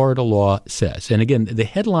what the Florida law says. And again, the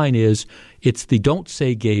headline is, it's the Don't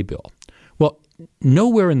Say Gay bill. Well,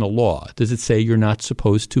 nowhere in the law does it say you're not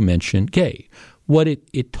supposed to mention gay. What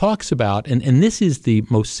it talks about, and this is the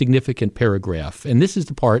most significant paragraph, and this is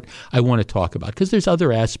the part I want to talk about, because there's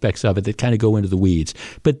other aspects of it that kind of go into the weeds.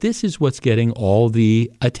 But this is what's getting all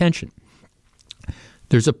the attention.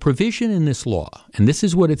 There's a provision in this law, and this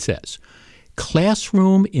is what it says.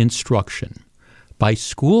 Classroom instruction by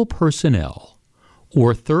school personnel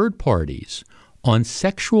or third parties on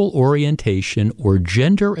sexual orientation or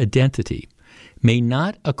gender identity may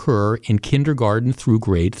not occur in kindergarten through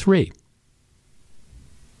grade 3.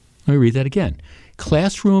 Let me read that again.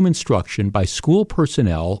 Classroom instruction by school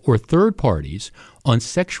personnel or third parties on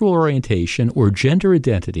sexual orientation or gender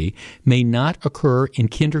identity may not occur in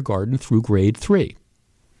kindergarten through grade 3.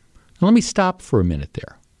 Now, let me stop for a minute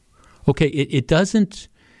there. Okay, it doesn't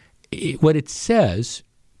 – what it says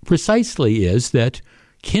precisely is that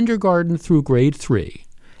kindergarten through grade 3,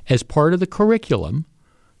 as part of the curriculum,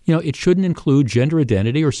 it shouldn't include gender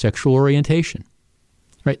identity or sexual orientation.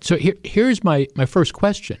 Right? So here's my first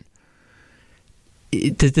question.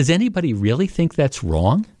 Does anybody really think that's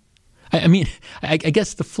wrong? I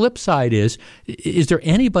guess the flip side is there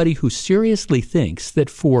anybody who seriously thinks that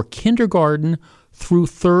for kindergarten through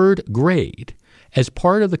third grade, as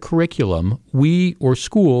part of the curriculum, we or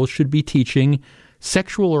schools should be teaching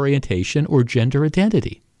sexual orientation or gender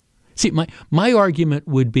identity? See, my argument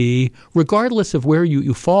would be, regardless of where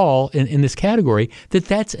you fall in this category,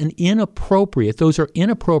 those are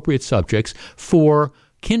inappropriate subjects for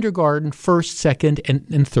kindergarten, first, second,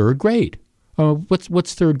 and third grade.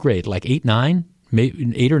 What's third grade? Like 8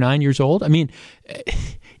 or 9 years old? I mean,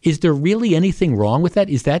 is there really anything wrong with that?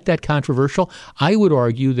 Is that controversial? I would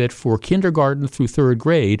argue that for kindergarten through third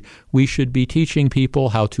grade, we should be teaching people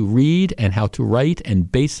how to read and how to write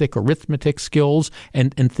and basic arithmetic skills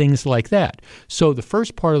and things like that. So the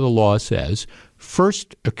first part of the law says,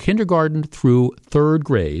 kindergarten through third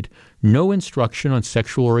grade, no instruction on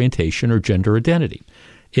sexual orientation or gender identity.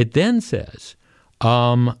 It then says,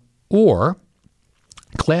 or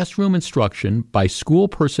classroom instruction by school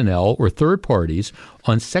personnel or third parties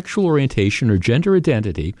on sexual orientation or gender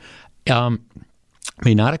identity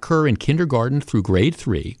may not occur in kindergarten through grade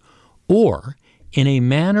 3 or in a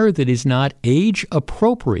manner that is not age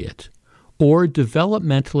appropriate or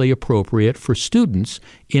developmentally appropriate for students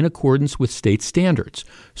in accordance with state standards.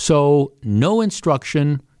 So no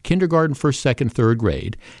instruction, kindergarten, first, second, third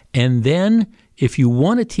grade. And then if you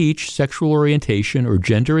want to teach sexual orientation or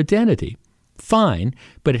gender identity, fine,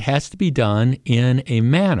 but it has to be done in a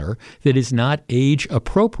manner that is not age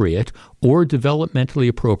appropriate or developmentally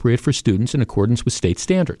appropriate for students in accordance with state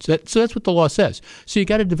standards. So that's what the law says. So you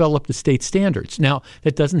got to develop the state standards. Now,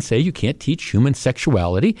 that doesn't say you can't teach human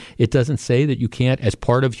sexuality. It doesn't say that you can't, as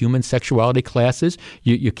part of human sexuality classes,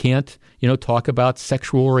 you can't talk about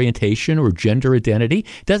sexual orientation or gender identity.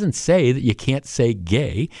 It doesn't say that you can't say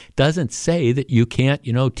gay. It doesn't say that you can't,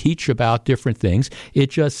 teach about different things.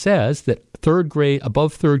 It just says that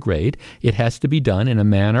above third grade, it has to be done in a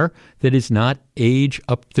manner that is not age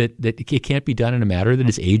up, that it can't be done in a manner that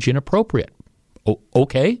is age inappropriate.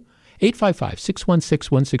 Okay?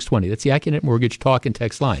 855-616-1620. That's the AccuNet Mortgage talk and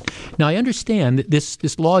text line. Now, I understand that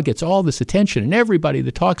this law gets all this attention, and everybody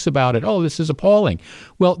that talks about it, this is appalling.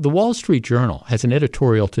 Well, the Wall Street Journal has an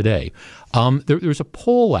editorial today. There's a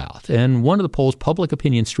poll out, and one of the polls, Public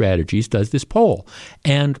Opinion Strategies, does this poll.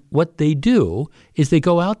 And what they do is they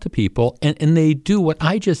go out to people, and they do what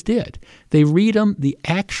I just did. They read them the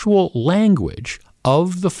actual language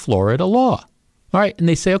of the Florida law. All right, and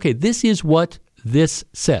they say, okay, this is what this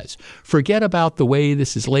says. Forget about the way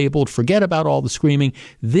this is labeled. Forget about all the screaming.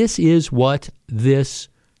 This is what this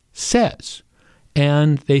says.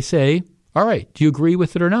 And they say, all right, do you agree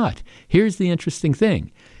with it or not? Here's the interesting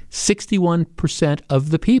thing. 61% of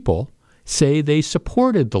the people say they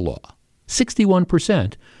supported the law.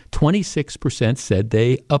 61%. 26% said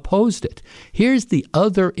they opposed it. Here's the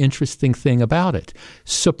other interesting thing about it.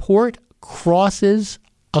 Support crosses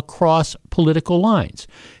across political lines.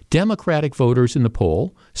 Democratic voters in the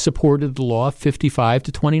poll supported the law 55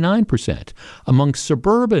 to 29%. Among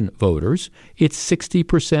suburban voters, it's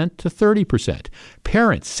 60% to 30%.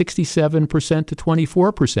 Parents, 67% to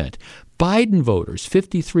 24%. Biden voters,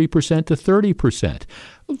 53% to 30%.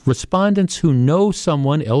 Respondents who know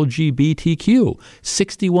someone LGBTQ,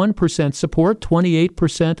 61% support,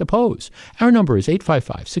 28% oppose. Our number is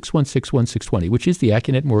 855-616-1620, which is the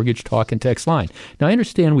AccuNet Mortgage talk and text line. Now, I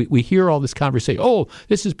understand we hear all this conversation.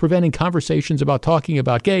 This is preventing conversations about talking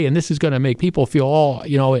about gay, and this is going to make people feel all,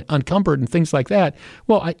 uncomforted and things like that.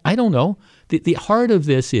 Well, I don't know. The heart of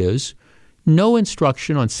this is no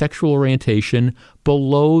instruction on sexual orientation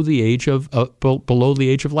below the age of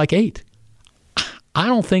like 8. I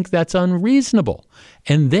don't think that's unreasonable.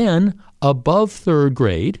 And then above third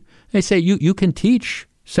grade, they say you can teach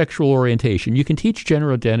sexual orientation, you can teach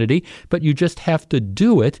gender identity, but you just have to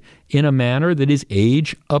do it in a manner that is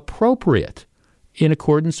age appropriate in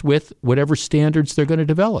accordance with whatever standards they're going to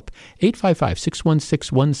develop.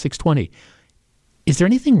 855-616-1620. Is there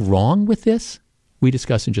anything wrong with this? We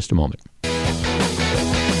discuss in just a moment.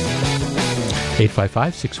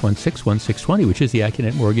 855-616-1620, which is the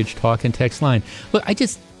AccuNet Mortgage talk and text line. Look,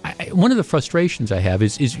 one of the frustrations I have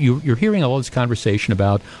is you're hearing all this conversation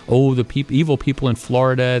about the evil people in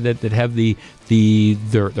Florida that have they're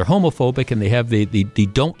homophobic and they have the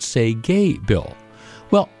Don't Say Gay bill.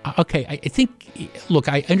 Well, okay, I think, look,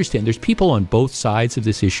 I understand there's people on both sides of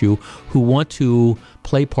this issue who want to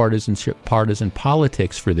play partisan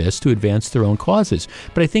politics for this to advance their own causes.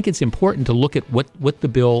 But I think it's important to look at what the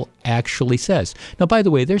bill actually says. Now, by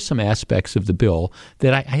the way, there's some aspects of the bill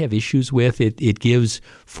that I have issues with. It gives,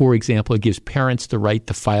 for example, it gives parents the right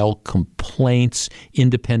to file complaints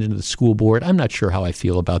independent of the school board. I'm not sure how I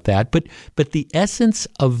feel about that. But the essence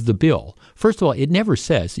of the bill, first of all, it never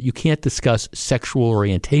says that you can't discuss sexual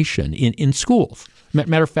orientation in schools.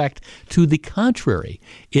 Matter of fact, to the contrary,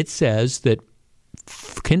 it says that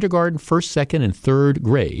kindergarten, first, second, and third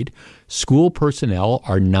grade, school personnel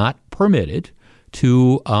are not permitted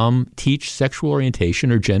to teach sexual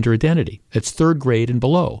orientation or gender identity. That's third grade and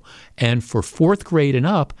below. And for fourth grade and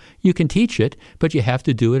up, you can teach it, but you have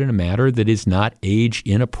to do it in a manner that is not age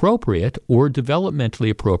inappropriate or developmentally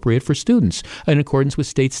appropriate for students in accordance with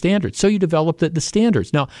state standards. So you develop the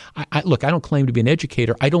standards. Now, I don't claim to be an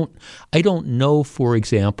educator. I don't know, for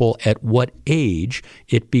example, at what age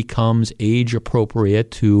it becomes age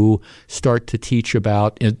appropriate to start to teach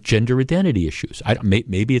about gender identity issues.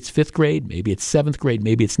 Maybe it's fifth grade, maybe it's seventh grade,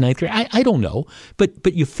 maybe it's ninth grade. I don't know,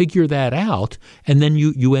 but you figure that out, and then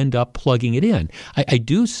you end up plugging it in. I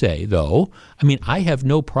do say, though, I have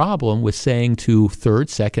no problem with saying to third,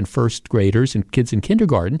 second, first graders and kids in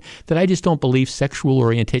kindergarten that I just don't believe sexual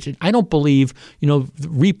orientation. I don't believe,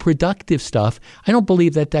 reproductive stuff. I don't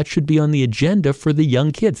believe that should be on the agenda for the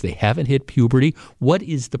young kids. They haven't hit puberty. What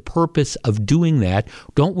is the purpose of doing that?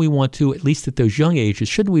 Don't we want to, at least at those young ages,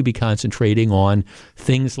 shouldn't we be concentrating on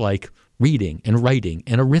things like reading and writing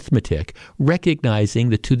and arithmetic,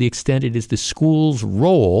 recognizing that to the extent it is the school's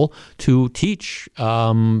role to teach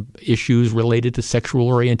issues related to sexual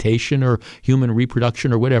orientation or human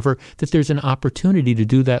reproduction or whatever, that there's an opportunity to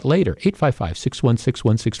do that later.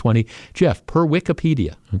 855-616-1620. Jeff, per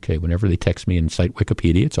Wikipedia, okay, whenever they text me and cite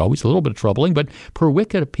Wikipedia, it's always a little bit troubling, but per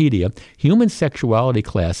Wikipedia, human sexuality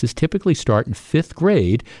classes typically start in fifth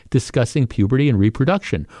grade discussing puberty and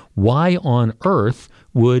reproduction. Why on earth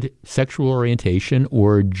would sexual orientation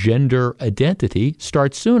or gender identity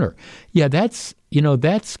start sooner? Yeah, that's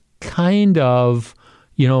kind of,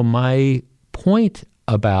 my point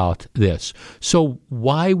about this. So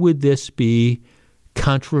why would this be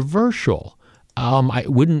controversial?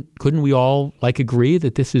 Couldn't we all agree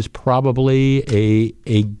that this is probably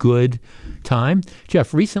a good time?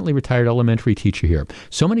 Jeff, recently retired elementary teacher here.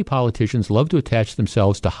 So many politicians love to attach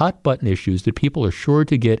themselves to hot button issues that people are sure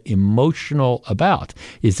to get emotional about.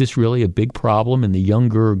 Is this really a big problem in the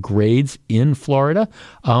younger grades in Florida?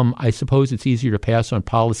 I suppose it's easier to pass on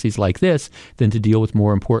policies like this than to deal with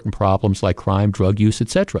more important problems like crime, drug use,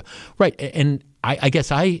 etc. Right, and I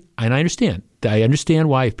guess I understand. I understand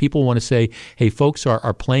why if people want to say, hey, folks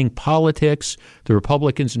are playing politics, the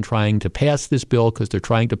Republicans, and trying to pass this bill because they're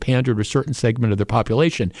trying to pander to a certain segment of their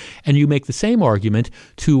population. And you make the same argument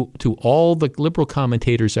to all the liberal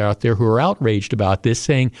commentators out there who are outraged about this,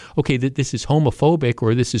 saying, okay, that this is homophobic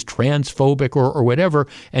or this is transphobic or whatever,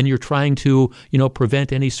 and you're trying to,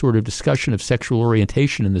 prevent any sort of discussion of sexual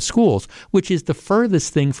orientation in the schools, which is the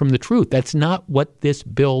furthest thing from the truth. That's not what this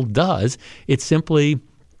bill does. It simply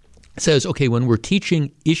says, okay, when we're teaching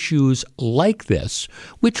issues like this,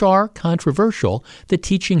 which are controversial, the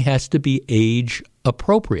teaching has to be age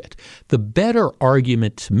appropriate. The better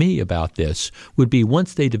argument to me about this would be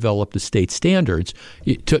once they develop the state standards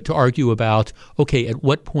to argue about, okay, at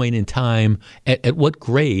what point in time, at what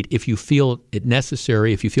grade, if you feel it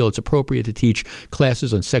necessary, if you feel it's appropriate to teach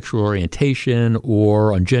classes on sexual orientation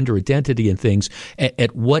or on gender identity and things,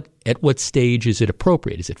 at what stage is it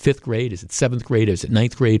appropriate? Is it fifth grade? Is it seventh grade? Is it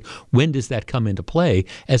ninth grade? When does that come into play?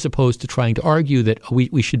 As opposed to trying to argue that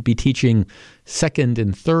we should be teaching second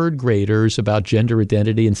and third graders about gender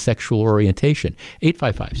identity and sexual orientation.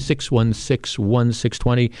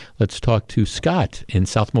 855-616-1620. Let's talk to Scott in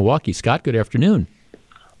South Milwaukee. Scott, good afternoon.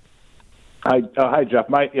 Hi, Jeff.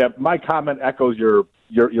 My comment echoes your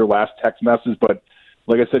last text message, but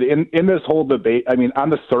like I said, in this whole debate, on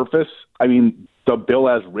the surface, the bill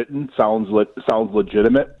as written sounds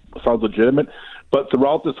legitimate, but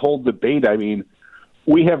throughout this whole debate,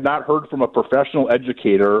 we have not heard from a professional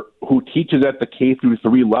educator who teaches at the K through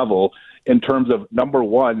 3 level in terms of, number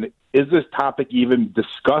one, is this topic even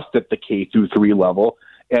discussed at the K through 3 level?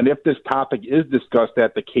 And if this topic is discussed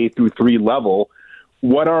at the K through 3 level,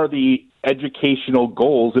 what are the educational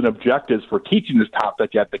goals and objectives for teaching this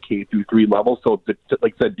topic at the K through 3 level? So,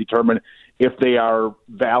 like I said, determine if they are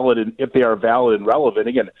valid and relevant.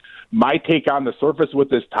 Again, my take on the surface with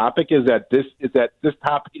this topic is that this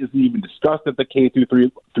topic isn't even discussed at the K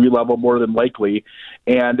through 3 level more than likely,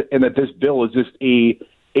 and that this bill is just a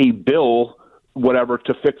bill, whatever,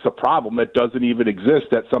 to fix a problem that doesn't even exist,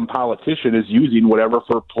 that some politician is using whatever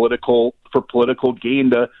for political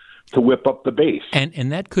gain to whip up the base.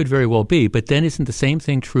 And that could very well be, but then isn't the same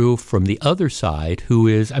thing true from the other side, who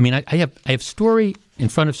is, I have story in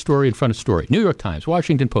front of story in front of story. New York Times,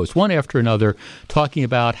 Washington Post, one after another, talking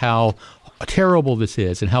about how terrible this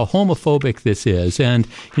is and how homophobic this is. And,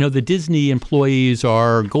 the Disney employees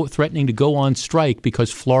are threatening to go on strike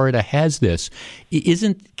because Florida has this.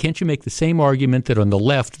 Can't you make the same argument that on the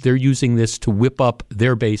left, they're using this to whip up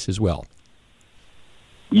their base as well?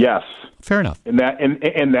 Yes. Fair enough. And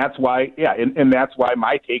that's why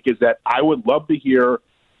my take is that I would love to hear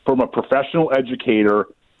from a professional educator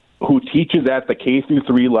who teaches at the K through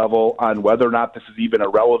 3 level on whether or not this is even a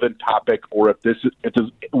relevant topic, or if these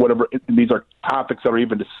are topics that are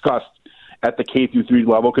even discussed at the K through 3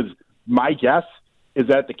 level. Because my guess is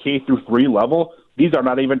that at the K through 3 level, these are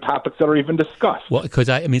not even topics that are even discussed. Well,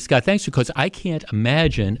 Scott, thanks, because I can't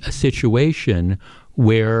imagine a situation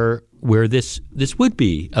where this would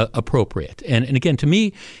be appropriate. And again, to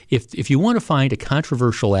me, if you want to find a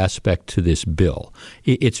controversial aspect to this bill,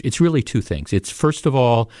 it's really two things. It's, first of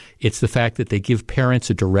all, it's the fact that they give parents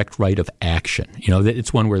a direct right of action. That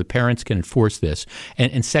it's one where the parents can enforce this.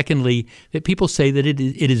 And secondly, that people say that it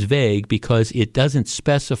is vague because it doesn't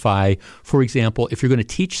specify, for example, if you're going to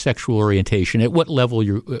teach sexual orientation, at what level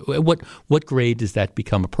what grade does that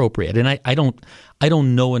become appropriate? And I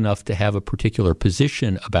don't know enough to have a particular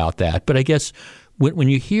position about that. But I guess when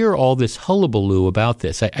you hear all this hullabaloo about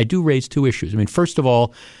this, I do raise two issues. I mean, first of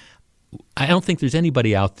all, I don't think there's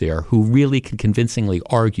anybody out there who really can convincingly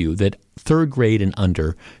argue that third grade and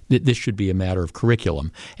under, that this should be a matter of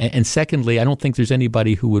curriculum. And secondly, I don't think there's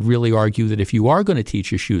anybody who would really argue that if you are going to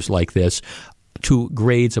teach issues like this to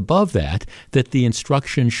grades above that the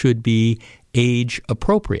instruction should be age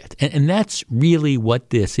appropriate. And that's really what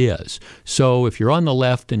this is. So if you're on the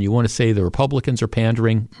left and you want to say the Republicans are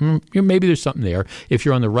pandering, maybe there's something there. If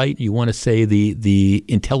you're on the right and you want to say the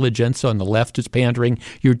intelligentsia on the left is pandering,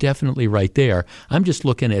 you're definitely right there. I'm just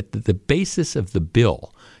looking at the basis of the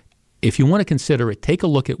bill. If you want to consider it, take a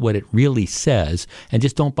look at what it really says and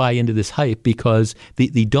just don't buy into this hype, because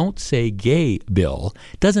the Don't Say Gay bill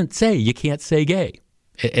doesn't say you can't say gay.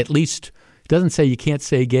 At least doesn't say you can't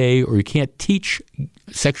say gay or you can't teach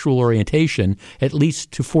sexual orientation, at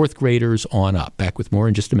least to fourth graders on up. Back with more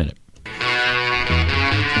in just a minute.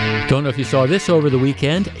 Don't know if you saw this over the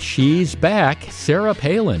weekend. She's back. Sarah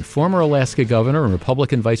Palin, former Alaska governor and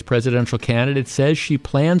Republican vice presidential candidate, says she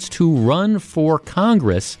plans to run for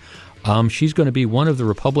Congress. She's going to be one of the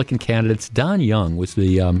Republican candidates. Don Young was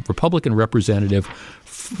the Republican representative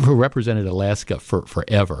who represented Alaska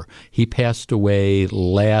forever. He passed away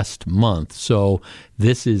last month. So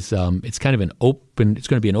this is it's kind of it's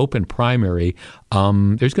going to be an open primary.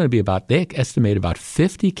 There's going to be they estimate about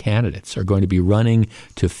 50 candidates are going to be running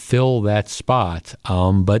to fill that spot.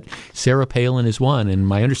 But Sarah Palin is one, and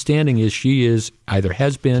my understanding is she is either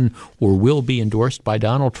has been or will be endorsed by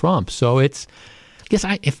Donald Trump. So it's,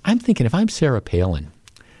 if I'm Sarah Palin,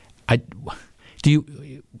 do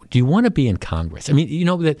you want to be in Congress? I mean,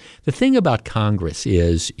 that the thing about Congress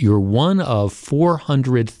is you're one of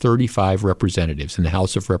 435 representatives in the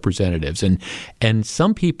House of Representatives, and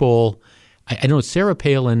some people, I know Sarah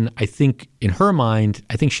Palin, I think in her mind,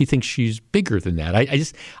 I think she thinks she's bigger than that.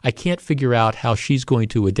 I can't figure out how she's going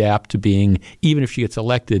to adapt to being, even if she gets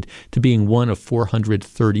elected, to being one of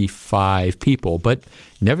 435 people. But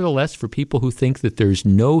nevertheless, for people who think that there's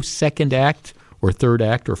no second act or third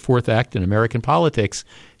act or fourth act in American politics,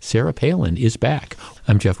 Sarah Palin is back.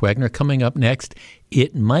 I'm Jeff Wagner. Coming up next,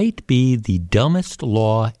 it might be the dumbest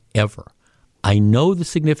law ever. I know the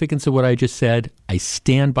significance of what I just said. I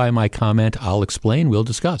stand by my comment. I'll explain. We'll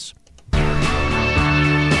discuss.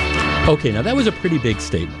 Okay, now that was a pretty big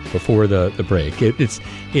statement before the break. It's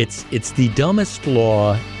the dumbest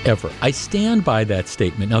law ever. I stand by that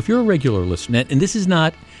statement. Now, if you're a regular listener, and this is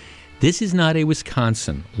not a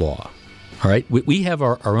Wisconsin law. All right, we have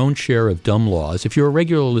our own share of dumb laws. If you're a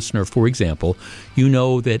regular listener, for example, you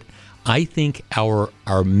know that I think our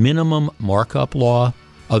minimum markup law,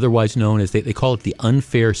 otherwise known as they call it the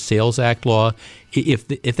Unfair Sales Act law, if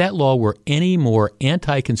that law were any more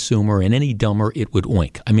anti-consumer and any dumber, it would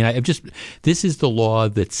oink. I mean, this is the law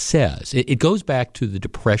that says, it goes back to the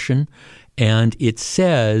Depression, and it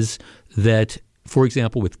says that, for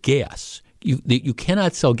example, with gas, you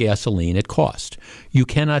cannot sell gasoline at cost. You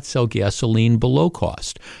cannot sell gasoline below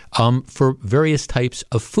cost. For various types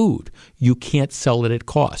of food, you can't sell it at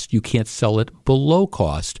cost. You can't sell it below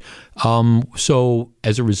cost. So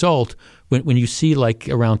as a result, when you see, like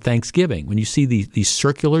around Thanksgiving, when you see these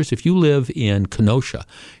circulars, if you live in Kenosha,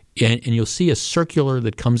 and you'll see a circular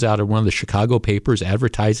that comes out of one of the Chicago papers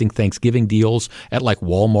advertising Thanksgiving deals at like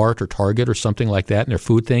Walmart or Target or something like that in their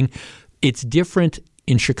food thing, it's different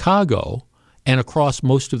in Chicago and across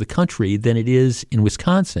most of the country than it is in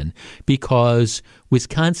Wisconsin, because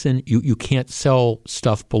Wisconsin, you can't sell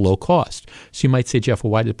stuff below cost. So you might say, Jeff,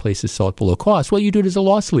 well, why did places sell it below cost? Well, you do it as a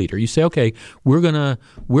loss leader. You say, okay, we're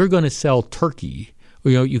gonna sell turkey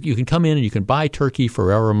You can come in and you can buy turkey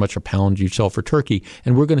for however much a pound you sell for turkey,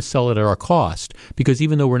 and we're going to sell it at our cost, because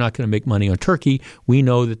even though we're not going to make money on turkey, we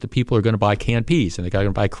know that the people are going to buy canned peas and they're going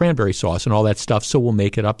to buy cranberry sauce and all that stuff, so we'll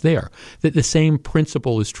make it up there. The same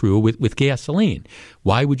principle is true with gasoline.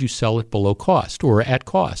 Why would you sell it below cost or at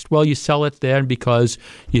cost? Well, you sell it then because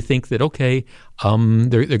you think that, okay,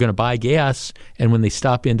 they're going to buy gas, and when they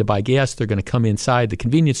stop in to buy gas, they're going to come inside the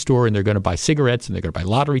convenience store and they're going to buy cigarettes and they're going to buy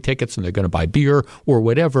lottery tickets and they're going to buy beer or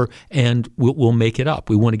whatever, and we'll make it up.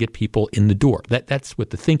 We want to get people in the door. That's what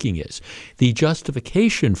the thinking is. The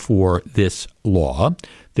justification for this law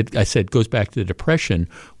that I said goes back to the Depression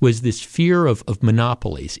was this fear of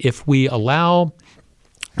monopolies. If we allow,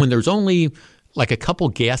 when there's only like a couple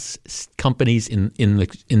gas companies in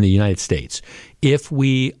the United States, if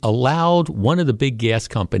we allowed one of the big gas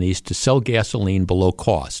companies to sell gasoline below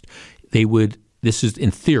cost, they would. This is in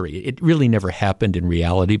theory. It really never happened in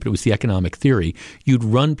reality, but it was the economic theory. You'd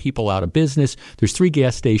run people out of business. There's 3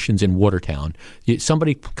 gas stations in Watertown.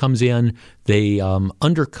 Somebody comes in, they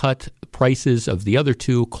undercut prices of the other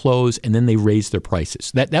 2, close, and then they raise their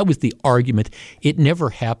prices. That was the argument. It never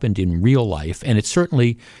happened in real life, and it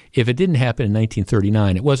certainly, if it didn't happen in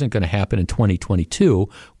 1939, it wasn't going to happen in 2022,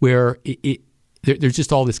 where there's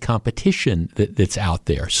just all this competition that's out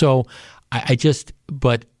there. So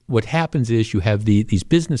but what happens is you have these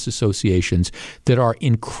business associations that are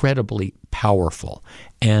incredibly powerful,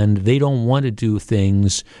 and they don't want to do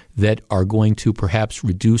things that are going to perhaps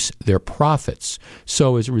reduce their profits.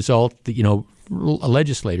 So as a result,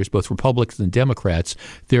 legislators, both Republicans and Democrats,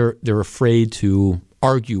 they're afraid to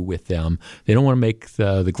argue with them. They don't want to make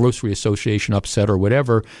the grocery association upset or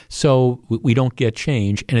whatever, so we don't get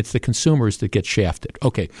change, and it's the consumers that get shafted.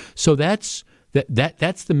 Okay, so that's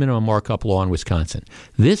the minimum markup law in Wisconsin.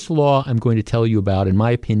 This law I'm going to tell you about, in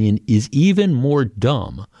my opinion, is even more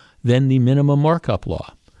dumb than the minimum markup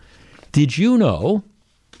law. Did you know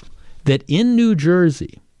that in New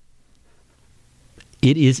Jersey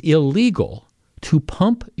it is illegal to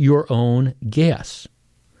pump your own gas?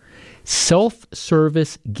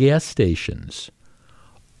 Self-service gas stations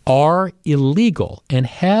are illegal and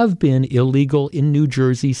have been illegal in New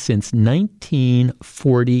Jersey since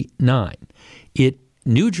 1949.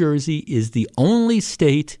 New Jersey is the only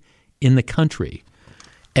state in the country,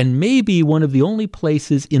 and maybe one of the only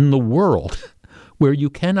places in the world, where you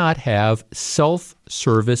cannot have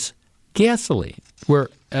self-service gasoline. Where,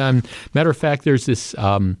 matter of fact, there's this.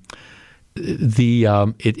 It's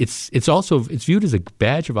viewed as a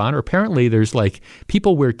badge of honor. Apparently, there's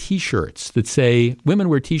people wear T-shirts that say, women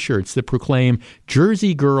wear T-shirts that proclaim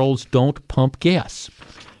Jersey girls don't pump gas.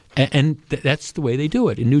 And that's the way they do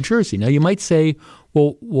it in New Jersey. Now, you might say,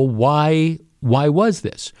 well, why was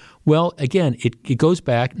this? Well, again, it goes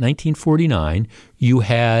back 1949. You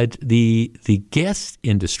had the gas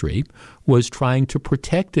industry was trying to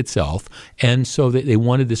protect itself, and so they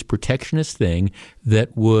wanted this protectionist thing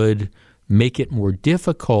that would make it more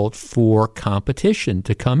difficult for competition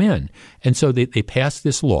to come in. And so they passed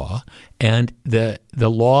this law, and the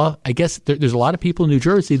law, I guess there's a lot of people in New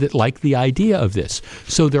Jersey that like the idea of this.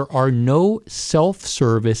 So there are no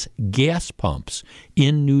self-service gas pumps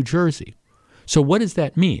in New Jersey. So what does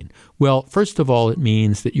that mean? Well, first of all, it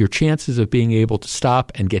means that your chances of being able to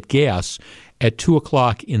stop and get gas at 2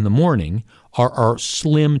 o'clock in the morning are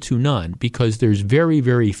slim to none, because there's very,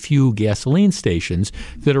 very few gasoline stations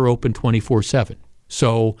that are open 24/7.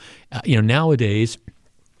 So, nowadays,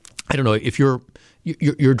 I don't know, if you're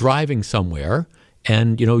driving somewhere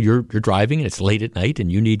and you're driving and it's late at night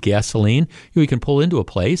and you need gasoline, you can pull into a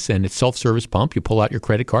place and it's self-service pump. You pull out your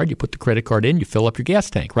credit card, you put the credit card in, you fill up your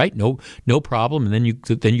gas tank, right? No problem, and then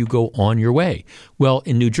you go on your way. Well,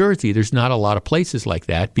 in New Jersey, there's not a lot of places like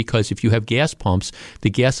that, because if you have gas pumps,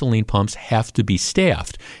 the gasoline pumps have to be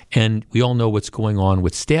staffed, and we all know what's going on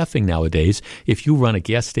with staffing nowadays. If you run a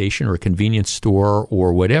gas station or a convenience store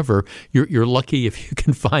or whatever, you're lucky if you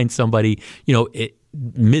can find somebody.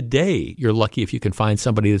 Midday, you're lucky if you can find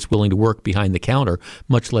somebody that's willing to work behind the counter,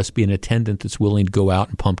 much less be an attendant that's willing to go out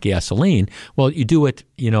and pump gasoline. Well, you do it,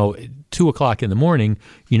 2 o'clock in the morning,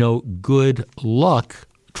 good luck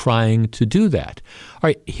trying to do that. All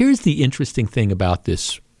right, here's the interesting thing about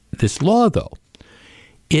this law, though.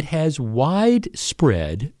 It has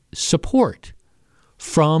widespread support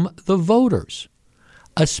from the voters,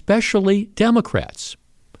 especially Democrats.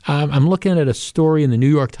 I'm looking at a story in the New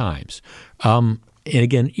York Times. and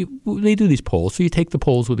again, they do these polls, so you take the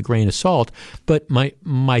polls with a grain of salt. But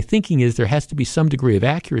my thinking is there has to be some degree of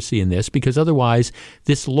accuracy in this, because otherwise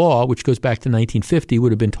this law, which goes back to 1950,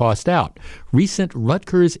 would have been tossed out. Recent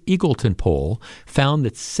Rutgers-Eagleton poll found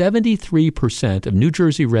that 73% of New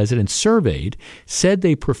Jersey residents surveyed said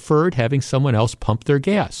they preferred having someone else pump their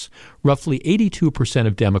gas. Roughly 82%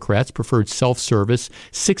 of Democrats preferred self-service,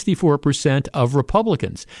 64% of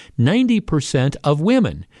Republicans. 90% of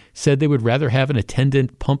women said they would rather have an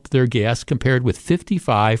attendant pump their gas, compared with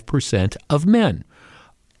 55% of men.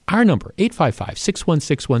 Our number,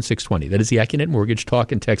 855-616-1620. That is the AccuNet Mortgage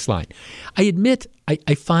Talk and Text line. I admit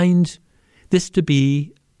I find this to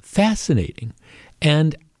be fascinating,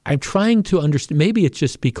 and I'm trying to understand. Maybe it's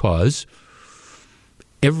just because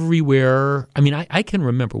everywhere. I mean, I can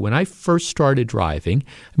remember when I first started driving.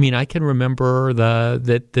 I mean, I can remember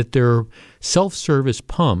that their self-service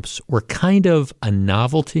pumps were kind of a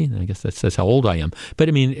novelty. I guess that says how old I am. But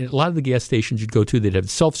I mean, a lot of the gas stations you'd go to, they'd have a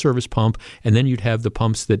self-service pump, and then you'd have the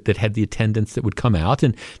pumps that had the attendants that would come out,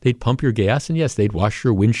 and they'd pump your gas, and yes, they'd wash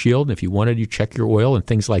your windshield, and if you wanted, you check your oil and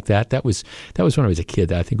things like that. That was when I was a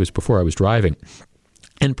kid. I think it was before I was driving.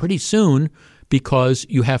 And pretty soon, because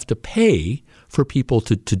you have to pay for people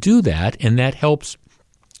to do that, and that helps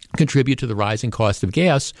contribute to the rising cost of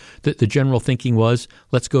gas, the general thinking was,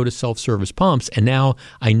 let's go to self-service pumps. And now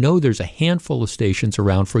I know there's a handful of stations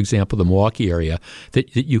around, for example, the Milwaukee area,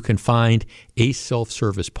 that you can find a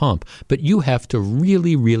self-service pump. But you have to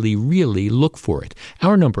really, really, really look for it.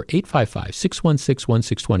 Our number,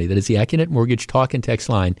 855-616-1620. That is the AccuNet Mortgage Talk and Text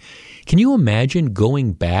line. Can you imagine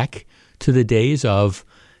going back to the days of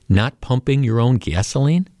not pumping your own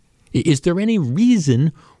gasoline? Is there any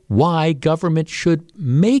reason why government should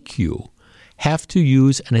make you have to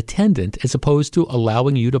use an attendant as opposed to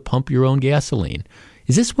allowing you to pump your own gasoline?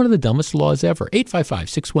 Is this one of the dumbest laws ever?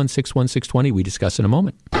 855-616-1620. We discuss in a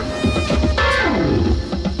moment. So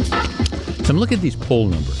I'm looking at these poll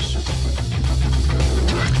numbers.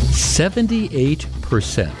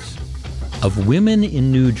 78% of women in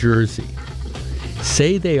New Jersey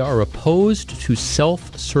say they are opposed to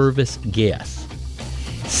self-service gas.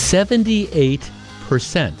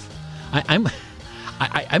 78%.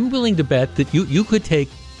 I'm willing to bet that you could take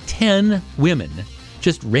 10 women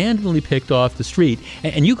just randomly picked off the street,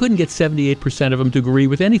 and you couldn't get 78% of them to agree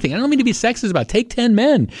with anything. I don't mean to be sexist about it. Take 10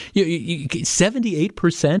 men.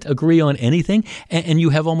 78% agree on anything, and you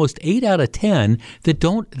have almost 8 out of 10 that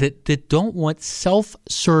don't want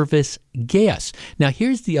self-service gas. Now,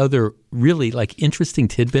 here's the other really interesting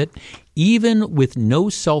tidbit. Even with no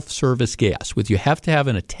self-service gas, with you have to have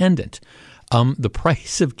an attendant, the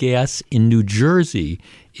price of gas in New Jersey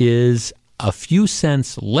is a few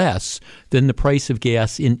cents less than the price of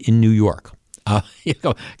gas in New York. Go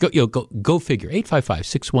figure.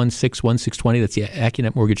 855-616-1620. That's the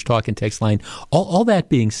AccuNet Mortgage Talk and Text line. All that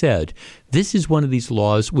being said, this is one of these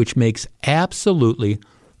laws which makes absolutely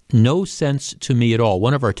no sense to me at all.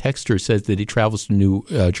 One of our texters says that he travels to New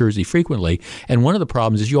Jersey frequently, and one of the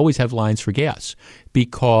problems is you always have lines for gas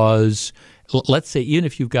because let's say even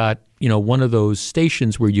if you've got one of those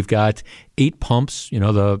stations where you've got 8 pumps,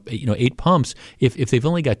 8 pumps. If they've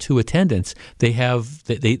only got 2 attendants, they have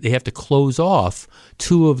to close off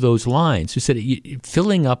 2 of those lines. Who said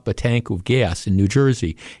filling up a tank of gas in New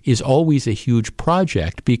Jersey is always a huge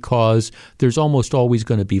project because there's almost always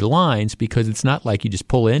going to be lines because it's not like you just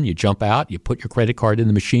pull in, you jump out, you put your credit card in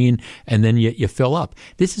the machine, and then you fill up.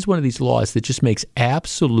 This is one of these laws that just makes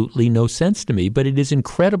absolutely no sense to me, but it is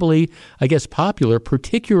incredibly, I guess, popular,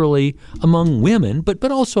 particularly among women,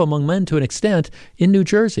 but also among men to an extent in New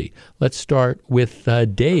Jersey. Let's start with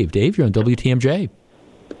Dave. Dave, you're on WTMJ.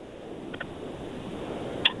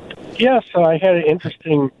 Yeah, so I had an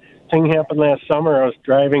interesting thing happen last summer. I was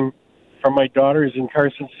driving from my daughters in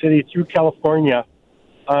Carson City through California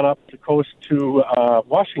on up the coast to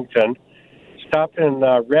Washington, stopped in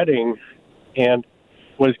Reading, and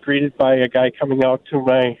was greeted by a guy coming out to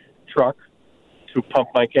my truck to pump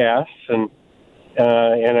my gas, and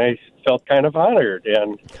I felt kind of honored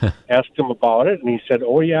and asked him about it, and he said,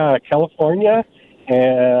 "Oh yeah, California,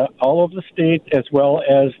 all of the state as well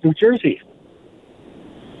as New Jersey."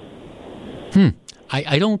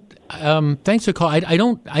 I don't. Thanks for calling. I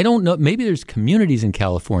don't know. Maybe there's communities in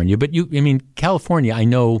California, but California. I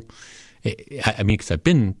know. Because I've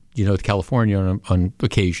been, to California on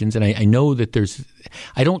occasions, and I know that there's.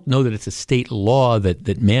 I don't know that it's a state law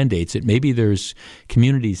that mandates it. Maybe there's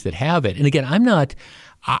communities that have it. And again, I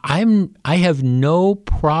have no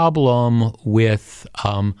problem with.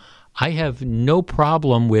 I have no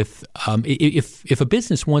problem with if a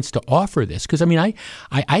business wants to offer this, because I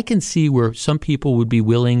can see where some people would be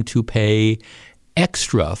willing to pay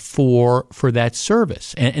extra for that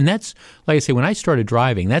service. And that's, like I say, when I started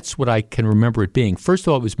driving, that's what I can remember it being. First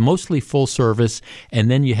of all, it was mostly full service,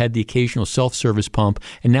 and then you had the occasional self-service pump,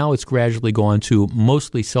 and now it's gradually gone to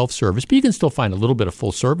mostly self-service, but you can still find a little bit of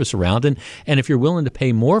full service around, and if you're willing to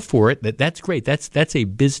pay more for it, that's great. That's a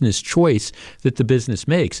business choice that the business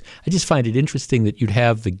makes. I just find it interesting that you'd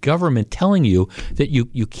have the government telling you that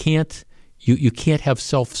you can't have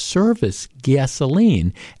self-service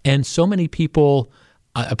gasoline, and so many people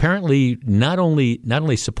apparently not only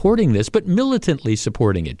supporting this, but militantly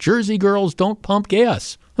supporting it. Jersey girls don't pump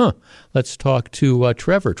gas. Let's talk to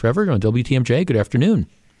Trevor. Trevor, you're on WTMJ. Good afternoon.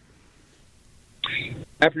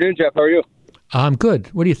 Afternoon, Jeff. How are you? I'm good.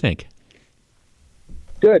 What do you think?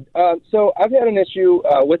 Good. So I've had an issue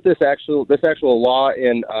with this actual law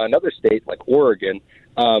in another state, like Oregon,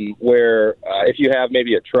 where if you have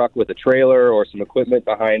maybe a truck with a trailer or some equipment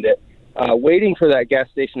behind it, waiting for that gas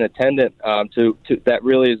station attendant to that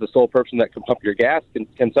really is the sole person that can pump your gas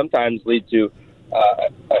can sometimes lead to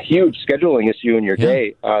a huge scheduling issue in your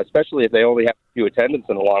day, especially if they only have a few attendants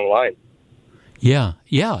in a long line. Yeah.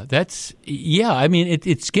 I mean,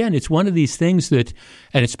 it's one of these things that,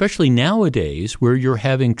 and especially nowadays where you're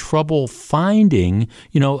having trouble finding,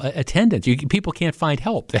 attendants. People can't find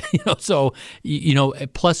help, So,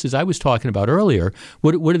 plus, as I was talking about earlier,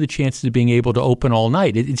 what are the chances of being able to open all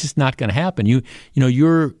night? It's just not going to happen.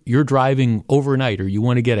 You're driving overnight, or you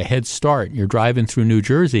want to get a head start, and you're driving through New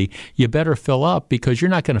Jersey. You better fill up, because you're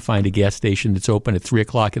not going to find a gas station that's open at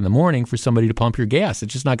 3:00 in the morning for somebody to pump your gas.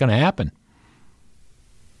 It's just not going to happen.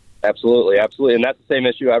 Absolutely. And that's the same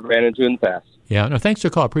issue I've ran into in the past. Yeah, no, thanks for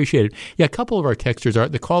the call. Appreciate it. Yeah, a couple of our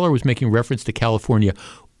texters the caller was making reference to California.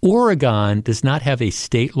 Oregon does not have a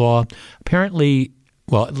state law. Apparently,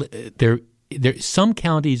 there some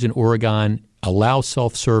counties in Oregon allow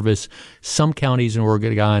self-service. Some counties in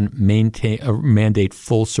Oregon mandate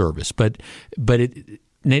full service. But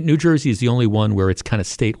New Jersey is the only one where it's kind of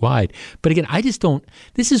statewide. But again,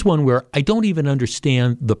 this is one where I don't even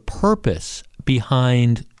understand the purpose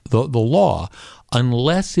behind the law,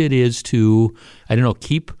 unless it is to,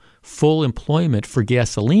 keep full employment for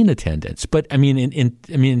gasoline attendants. But I mean,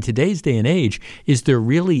 in today's day and age, is there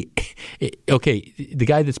really the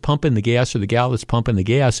guy that's pumping the gas or the gal that's pumping the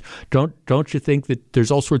gas? Don't you think that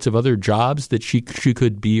there's all sorts of other jobs that she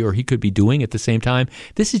could be or he could be doing at the same time?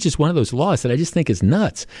 This is just one of those laws that I just think is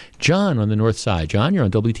nuts. John on the north side. John, you're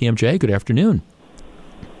on WTMJ. Good afternoon.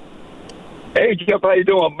 Hey, Jeff, how you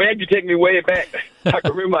doing? Man, you take me way back. I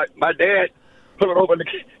can remember my dad pulling over in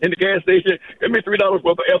the gas station, give me $3 worth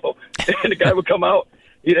of ethyl, and the guy would come out.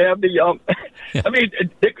 He'd have the, I mean,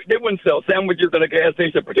 they wouldn't sell sandwiches at a gas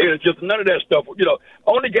station, potato chips, none of that stuff.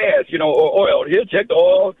 Only gas, or oil. Here, check the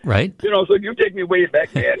oil. Right. So you take me way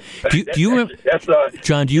back, man.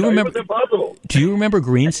 John, do you remember? It was impossible. Do you remember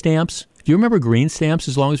green stamps? Do you remember green stamps?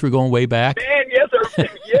 As long as we're going way back. Man, yes, sir.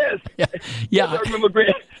 Yes. Yeah. Yes, I remember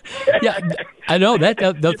green. Yeah, I know that.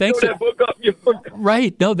 No, thanks. That book up.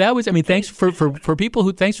 Right. No, that was. I mean, thanks for people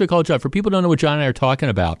who. Thanks for calling, John. For people who don't know what John and I are talking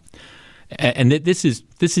about, and this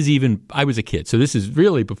is even. I was a kid, so this is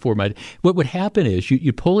really before my. What would happen is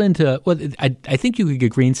you pull into. Well, I think you could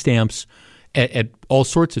get green stamps at all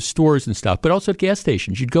sorts of stores and stuff, but also at gas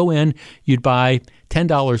stations. You'd go in, you'd buy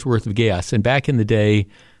 $10 worth of gas, and back in the day,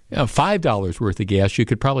 $5 worth of gas, you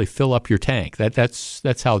could probably fill up your tank.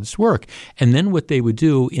 That's how this worked. And then what they would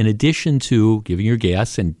do, in addition to giving your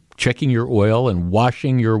gas and checking your oil and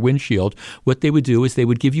washing your windshield, what they would do is they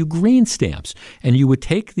would give you green stamps. And you would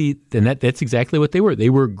take that's exactly what they were. They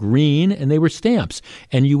were green and they were stamps.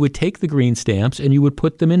 And you would take the green stamps and you would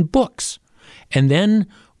put them in books. And then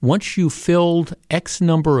once you filled X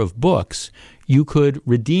number of books, you could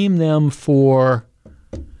redeem them for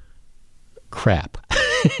crap.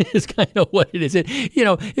 Is kind of what it is.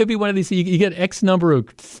 It'd be one of these. You get X number of.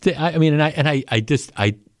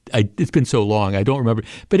 It's been so long, I don't remember.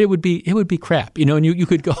 But it would be crap, and you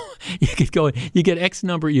could go, you get X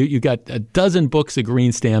number. You got a dozen books of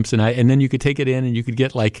green stamps, and then you could take it in, and you could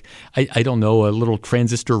get I don't know, a little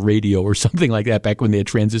transistor radio or something like that back when they had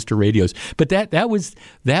transistor radios. But that was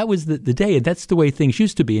the day, and that's the way things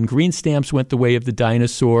used to be. And green stamps went the way of the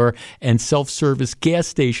dinosaur, and self-service gas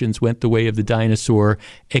stations went the way of the dinosaur,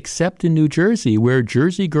 except in New Jersey, where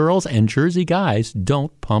Jersey girls and Jersey guys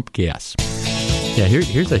don't pump gas. Yeah,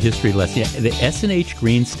 here's a history lesson. Yeah, the S&H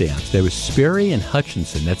green stamps, there was Sperry and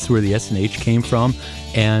Hutchinson. That's where the S&H came from.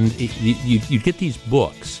 And you'd get these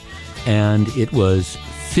books, and it was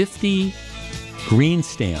 50 green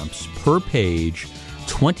stamps per page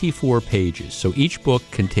 24 pages. So each book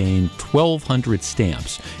contained 1,200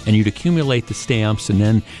 stamps, and you'd accumulate the stamps, and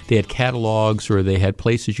then they had catalogs or they had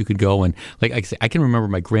places you could go. And like I say, I can remember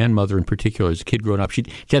my grandmother in particular, as a kid growing up,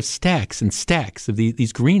 she'd have stacks and stacks of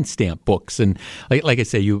these green stamp books. And like I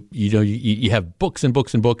say, you have books and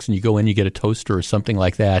books and books, and you go in, you get a toaster or something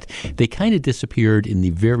like that. They kind of disappeared in the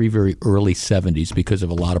very, very early 70s because of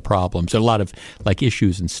a lot of problems, a lot of like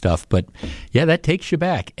issues and stuff. But yeah, that takes you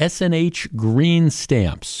back. S&H green stamps.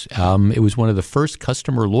 It was one of the first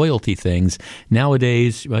customer loyalty things.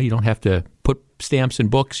 Nowadays, well, you don't have to put stamps in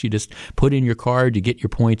books. You just put in your card, you get your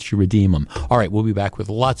points, you redeem them. All right, we'll be back with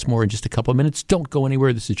lots more in just a couple of minutes. Don't go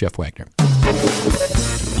anywhere. This is Jeff Wagner.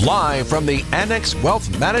 Live from the Annex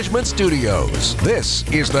Wealth Management Studios, this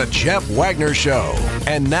is the Jeff Wagner Show.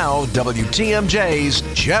 And now, WTMJ's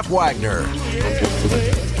Jeff Wagner.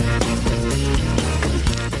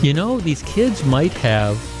 You know, these kids might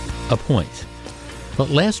have a point. But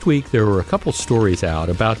last week, there were a couple stories out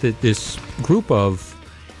about this group of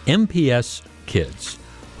MPS kids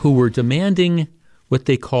who were demanding what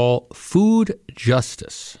they call food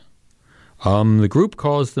justice. The group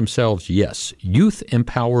calls themselves, yes, Youth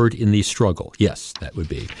Empowered in the Struggle. Yes, that would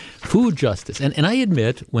be food justice. And I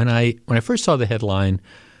admit, when I first saw the headline,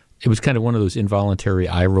 it was kind of one of those involuntary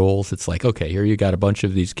eye rolls. It's like, okay, here you got a bunch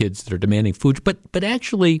of these kids that are demanding food. But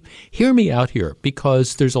actually, hear me out here,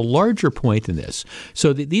 because there's a larger point in this.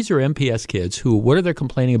 So these are MPS kids who, what are they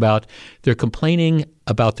complaining about? They're complaining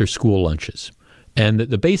about their school lunches. And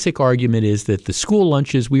the basic argument is that the school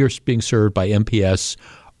lunches we are being served by MPS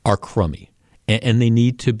are crummy, and they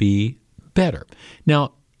need to be better.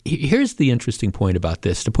 Now, here's the interesting point about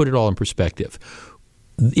this, to put it all in perspective.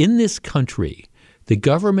 In this country, the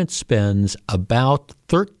government spends about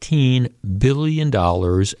 $13 billion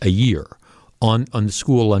a year on the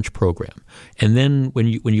school lunch program. And then when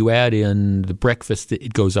you add in the breakfast,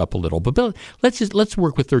 it goes up a little. But let's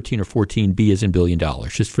work with 13 or 14 B as in $1 billion,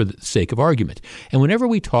 just for the sake of argument. And whenever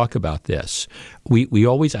we talk about this,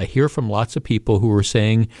 I hear from lots of people who are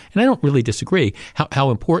saying, and I don't really disagree,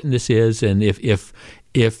 how important this is, and if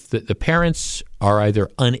the parents are either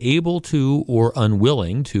unable to or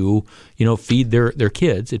unwilling to, feed their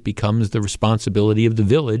kids, it becomes the responsibility of the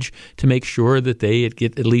village to make sure that they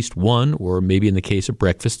get at least one, or maybe in the case of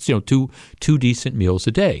breakfasts, two decent meals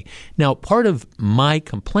a day. Now, part of my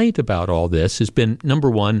complaint about all this has been, number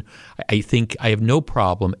one, I think I have no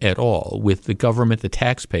problem at all with the government, the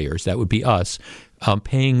taxpayers, that would be us,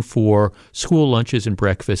 paying for school lunches and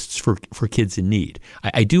breakfasts for kids in need.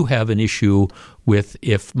 I do have an issue with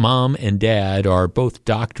if mom and dad are both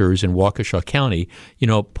doctors in Waukesha County,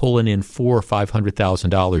 pulling in $400,000 or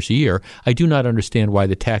 $500,000 a year. I do not understand why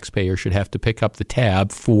the taxpayer should have to pick up the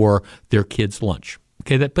tab for their kids' lunch.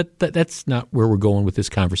 Okay, but that's not where we're going with this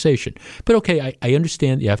conversation. But okay, I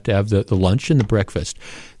understand you have to have the lunch and the breakfast.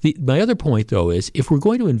 My other point, though, is if we're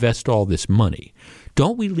going to invest all this money,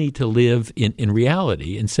 don't we need to live in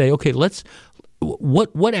reality and say, okay,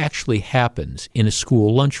 what actually happens in a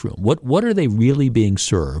school lunchroom? What are they really being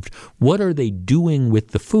served? What are they doing with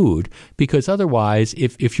the food? Because otherwise,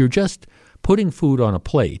 if you're just putting food on a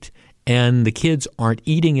plate and the kids aren't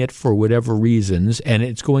eating it for whatever reasons, and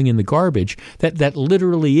it's going in the garbage, that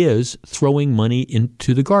literally is throwing money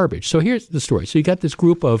into the garbage. So here's the story. So you got this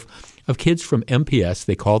group of kids from MPS.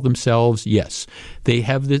 They call themselves, yes, they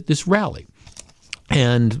have this rally.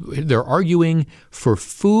 And they're arguing for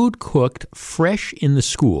food cooked fresh in the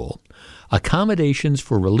school, accommodations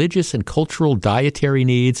for religious and cultural dietary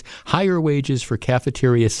needs, higher wages for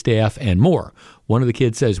cafeteria staff, and more. One of the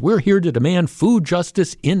kids says, "We're here to demand food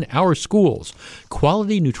justice in our schools.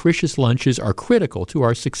 Quality, nutritious lunches are critical to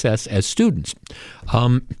our success as students."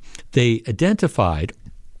 They identified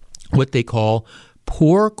what they call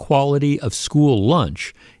poor quality of school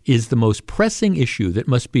lunch is the most pressing issue that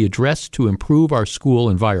must be addressed to improve our school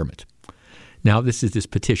environment. Now, this is this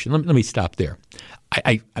petition. Let me stop there.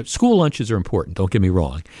 School lunches are important, don't get me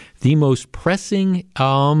wrong. The most pressing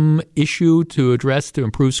issue to address to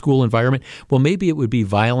improve school environment, well, maybe it would be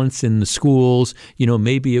violence in the schools,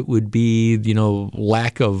 maybe it would be,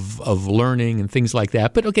 lack of learning and things like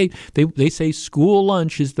that. But okay, they say school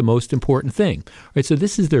lunch is the most important thing. All right, so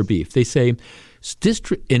this is their beef. They say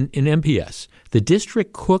in MPS, the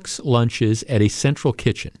district cooks lunches at a central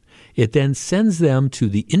kitchen. It then sends them to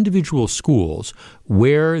the individual schools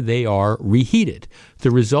where they are reheated.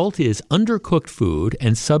 The result is undercooked food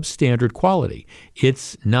and substandard quality.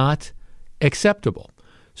 It's not acceptable.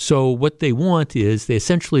 So what they want is they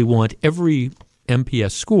essentially want every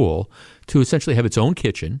MPS school to essentially have its own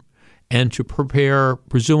kitchen and to prepare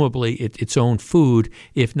presumably its own food,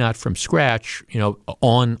 if not from scratch,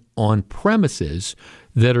 on premises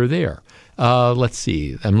that are there. Let's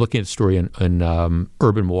see. I'm looking at a story in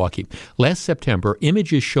urban Milwaukee. Last September,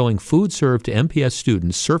 images showing food served to MPS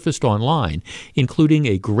students surfaced online, including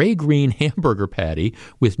a gray-green hamburger patty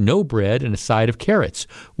with no bread and a side of carrots.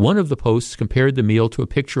 One of the posts compared the meal to a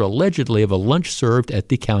picture allegedly of a lunch served at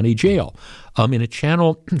the county jail. In a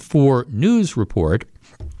Channel 4 news report,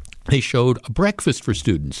 they showed a breakfast for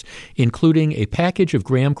students, including a package of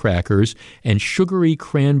graham crackers and sugary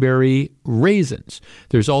cranberry raisins.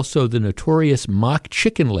 There's also the notorious mock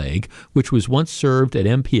chicken leg, which was once served at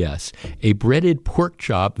MPS, a breaded pork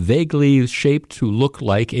chop vaguely shaped to look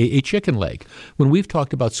like a chicken leg. When we've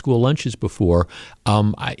talked about school lunches before,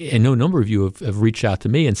 I know a number of you have reached out to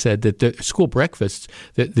me and said that the school breakfasts,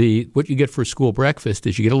 what you get for a school breakfast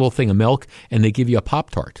is you get a little thing of milk and they give you a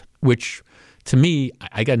Pop-Tart, which... To me,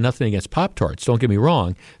 I got nothing against Pop-Tarts, don't get me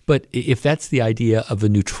wrong, but if that's the idea of a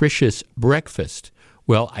nutritious breakfast,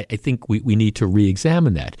 well, I think we need to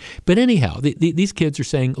re-examine that. But anyhow, these kids are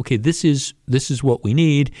saying, okay, this is what we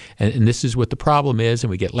need, and this is what the problem is,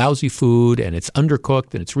 and we get lousy food, and it's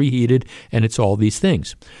undercooked, and it's reheated, and it's all these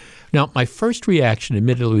things. Now, my first reaction,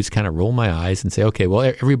 admittedly, was kind of roll my eyes and say, okay, well,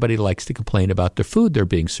 everybody likes to complain about the food they're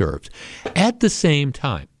being served. At the same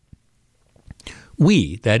time,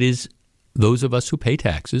 that is, those of us who pay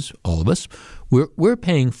taxes, all of us, we're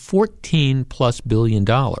paying $14+ billion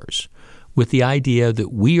with the idea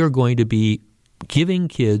that we are going to be giving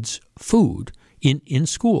kids food in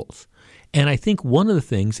schools. And I think one of the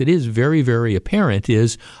things that is very, very apparent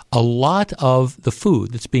is a lot of the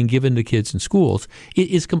food that's being given to kids in schools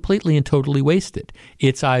is completely and totally wasted.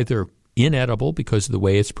 It's either inedible because of the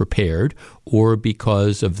way it's prepared, or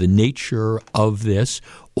because of the nature of this,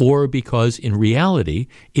 or because in reality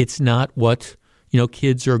it's not what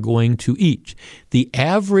kids are going to eat. The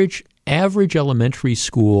average elementary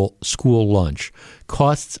school lunch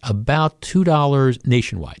costs about $2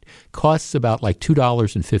 nationwide. Costs about like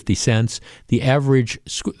 $2.50. The average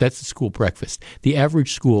that's the school breakfast. The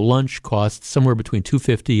average school lunch costs somewhere between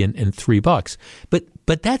 $2.50 and $3.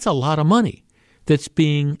 But that's a lot of money that's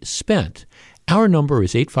being spent. Our number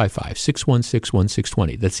is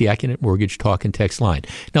 855-616-1620. That's the AccuNet Mortgage Talk and Text line.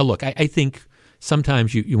 Now, look, I think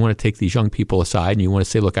sometimes you want to take these young people aside and you want to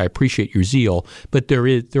say, look, I appreciate your zeal, but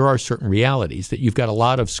there are certain realities that you've got a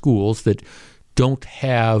lot of schools that don't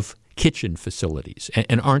have kitchen facilities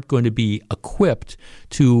and aren't going to be equipped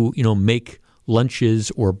to, make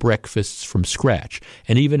lunches or breakfasts from scratch.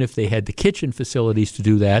 And even if they had the kitchen facilities to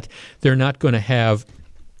do that, they're not going to have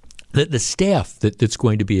the staff that's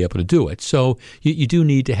going to be able to do it. So you do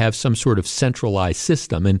need to have some sort of centralized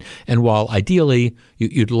system. And while ideally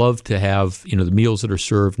you'd love to have the meals that are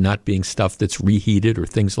served not being stuff that's reheated or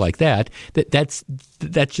things like that's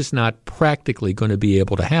just not practically going to be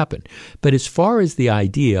able to happen. But as far as the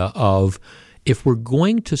idea of if we're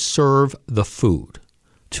going to serve the food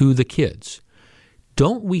to the kids,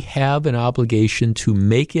 don't we have an obligation to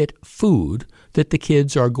make it food that the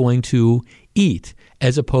kids are going to eat,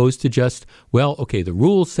 as opposed to just, well, okay, the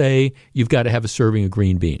rules say you've got to have a serving of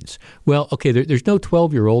green beans. Well, okay, there's no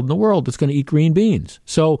 12-year-old in the world that's going to eat green beans.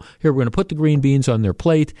 So here we're going to put the green beans on their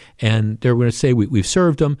plate, and they're going to say we've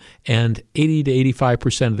served them, and 80 to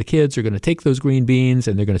 85% of the kids are going to take those green beans,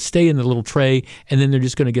 and they're going to stay in the little tray, and then they're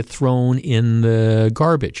just going to get thrown in the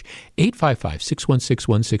garbage.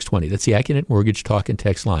 855-616-1620. That's the AccuNet Mortgage Talk and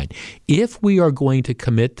Text line. If we are going to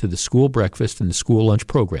commit to the school breakfast and the school lunch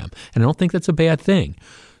program, and I don't think that's a bad thing,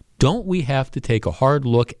 don't we have to take a hard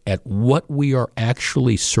look at what we are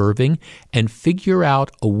actually serving and figure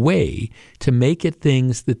out a way to make it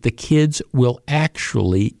things that the kids will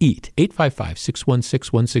actually eat?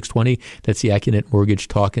 855-616-1620. That's the AccuNet Mortgage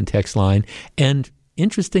Talk and Text line. And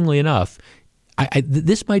interestingly enough,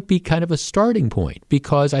 this might be kind of a starting point,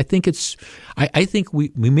 because I think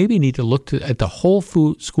we maybe need to look at the whole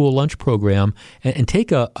food school lunch program and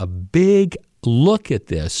take a big look at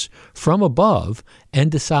this from above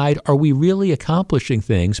and decide, are we really accomplishing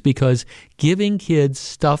things? Because giving kids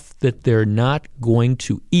stuff that they're not going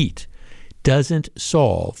to eat doesn't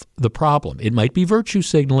solve the problem. It might be virtue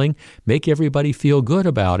signaling, make everybody feel good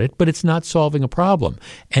about it, but it's not solving a problem.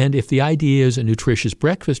 And if the idea is a nutritious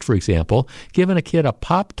breakfast, for example, giving a kid a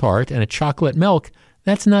Pop-Tart and a chocolate milk,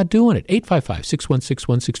 that's not doing it.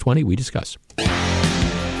 855-616-1620, we discuss.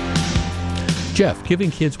 Jeff, giving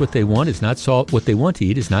kids what they want what they want to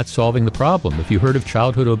eat is not solving the problem. Have you heard of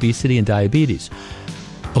childhood obesity and diabetes?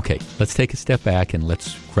 Okay, let's take a step back and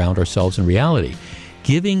let's ground ourselves in reality.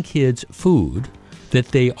 Giving kids food that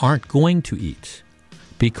they aren't going to eat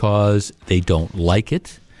because they don't like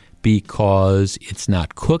it, because it's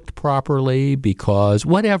not cooked properly, because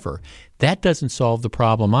whatever. That doesn't solve the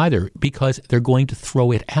problem either, because they're going to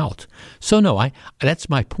throw it out. So no, that's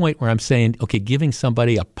my point where I'm saying, okay, giving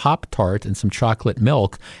somebody a Pop-Tart and some chocolate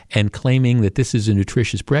milk and claiming that this is a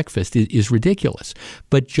nutritious breakfast is ridiculous.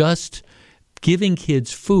 But just giving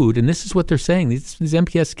kids food, and this is what they're saying, these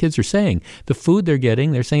MPS kids are saying, the food they're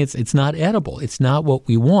getting, they're saying it's not edible. It's not what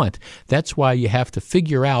we want. That's why you have to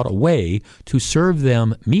figure out a way to serve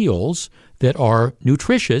them meals that are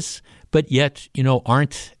nutritious, but yet,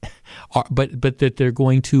 but that they're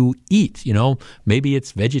going to eat. Maybe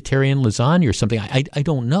it's vegetarian lasagna or something. I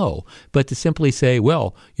don't know. But to simply say,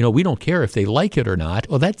 well, we don't care if they like it or not,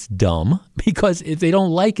 well, that's dumb, because if they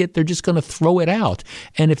don't like it, they're just going to throw it out.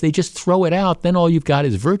 And if they just throw it out, then all you've got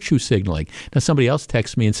is virtue signaling. Now, somebody else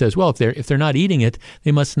texts me and says, well, if they're not eating it,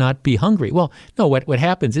 they must not be hungry. Well, no, what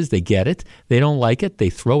happens is they get it, they don't like it, they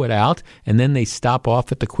throw it out, and then they stop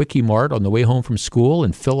off at the Quickie Mart on the way home from school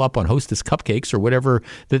and fill up on Hostess cupcakes or whatever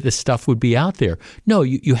that this stuff would be out there. No,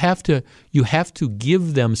 you have to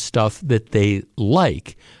give them stuff that they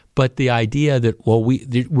like. But the idea that, well, we're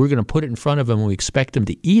going to put it in front of them and we expect them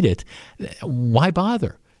to eat it, why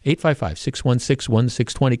bother?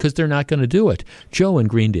 855-616-1620, because they're not going to do it. Joe in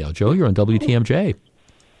Greendale. Joe, you're on WTMJ.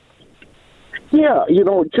 Yeah,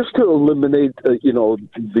 just to eliminate,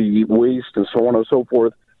 the waste and so on and so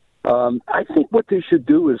forth, I think what they should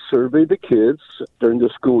do is survey the kids during the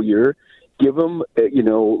school year, give them,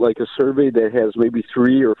 like a survey that has maybe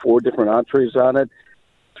 3 or 4 different entrees on it,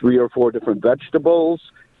 3 or 4 different vegetables,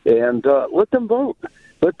 and let them vote.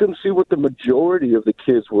 Let them see what the majority of the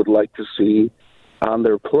kids would like to see on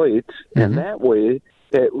their plate, and that way,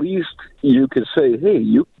 at least you could say, hey,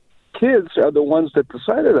 you kids are the ones that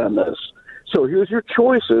decided on this. So here's your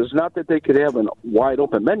choices, not that they could have a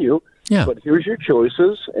wide-open menu, but here's your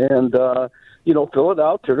choices, and, fill it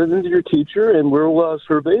out, turn it into your teacher, and we'll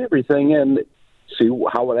survey everything and see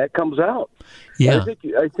how that comes out. Yeah.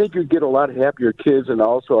 I think you'd get a lot happier kids, and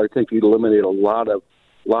also I think you'd eliminate a lot of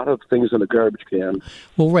things in a garbage can.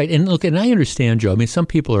 Well, right, and look, and I understand, Joe. I mean, some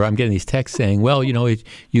people I'm getting these texts saying, well,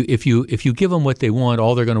 if you give them what they want,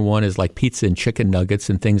 all they're going to want is like pizza and chicken nuggets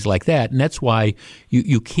and things like that, and that's why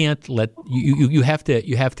you can't let you have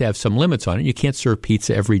to have some limits on it. You can't serve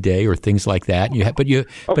pizza every day or things like that.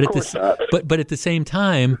 But at the same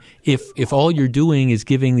time, if all you're doing is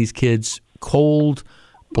giving these kids cold,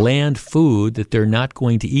 bland food that they're not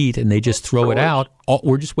going to eat and they just throw it out,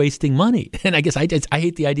 we're just wasting money. And I guess I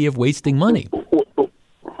hate the idea of wasting money.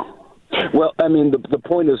 Well, I mean, the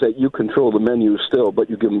point is that you control the menu still, but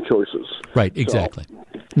you give them choices. Right, exactly.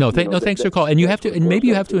 So, thanks for calling. And you have to, and maybe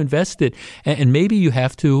you have to invest it, and maybe you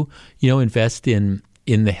have to, invest in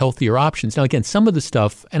the healthier options. Now, again, some of the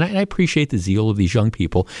stuff, and I appreciate the zeal of these young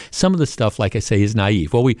people, some of the stuff, like I say, is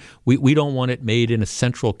naive. Well, we don't want it made in a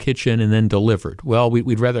central kitchen and then delivered. Well,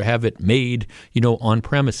 we'd rather have it made, on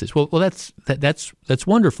premises. Well, that's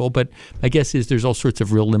wonderful, but my guess is there's all sorts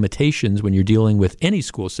of real limitations when you're dealing with any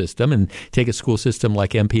school system, and take a school system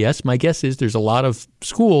like MPS. My guess is there's a lot of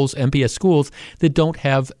schools, MPS schools, that don't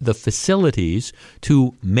have the facilities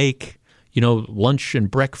to make lunch and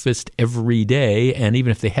breakfast every day, and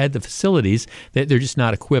even if they had the facilities, they're just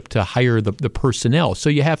not equipped to hire the personnel. So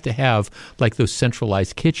you have to have like those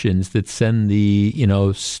centralized kitchens that send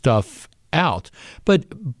the stuff out. But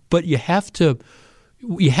you have to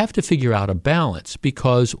figure out a balance,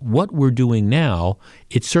 because what we're doing now,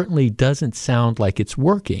 it certainly doesn't sound like it's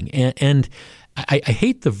working, and I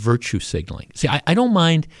hate the virtue signaling. See, I don't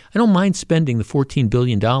mind spending the $14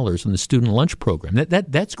 billion on the student lunch program.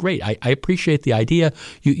 That's great. I appreciate the idea.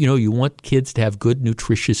 You want kids to have good,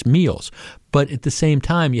 nutritious meals. But at the same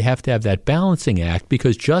time, you have to have that balancing act,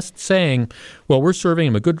 because just saying, well, we're serving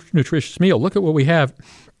them a good, nutritious meal. Look at what we have.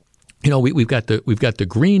 We've got the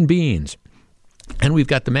green beans. And we've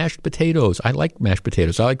got the mashed potatoes. I like mashed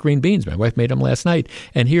potatoes. I like green beans. My wife made them last night.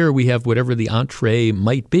 And here we have whatever the entree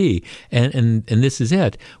might be. And this is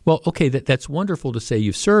it. Well, okay, that's wonderful to say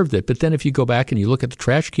you've served it. But then if you go back and you look at the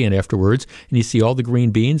trash can afterwards and you see all the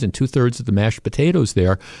green beans and 2/3 of the mashed potatoes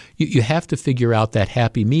there, you have to figure out that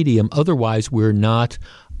happy medium. Otherwise, we're not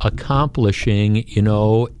accomplishing,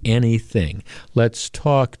 anything. Let's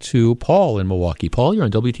talk to Paul in Milwaukee. Paul, you're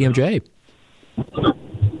on WTMJ.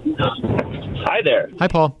 Hi there. Hi,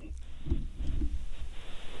 Paul.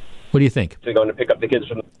 What do you think? They're going to pick up the kids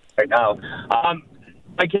from right now.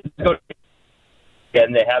 My kids go,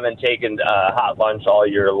 and they haven't taken hot lunch all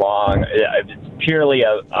year long. It's purely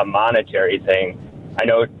a monetary thing. I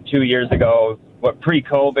know 2 years ago,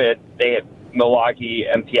 pre-COVID, Milwaukee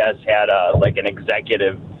MPS had an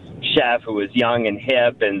executive chef who was young and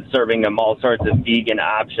hip and serving them all sorts of vegan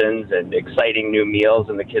options and exciting new meals,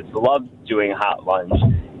 and the kids loved doing hot lunch.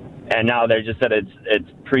 And now they're just that it's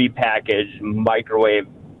prepackaged microwave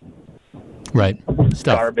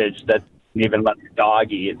stuff. Garbage that even let the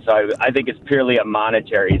dog eat. So I think it's purely a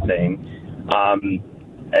monetary thing.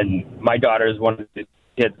 And my daughter is one of the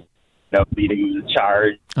kids, leading the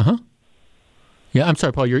charge. Yeah, I'm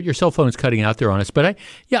sorry, Paul. Your cell phone is cutting out there on us, but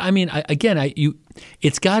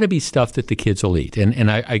it's got to be stuff that the kids will eat,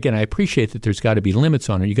 and I appreciate that there's got to be limits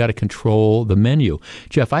on it. You got to control the menu.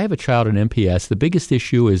 Jeff, I have a child in MPS. The biggest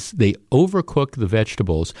issue is they overcook the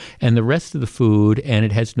vegetables and the rest of the food, and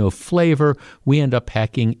it has no flavor. We end up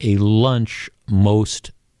packing a lunch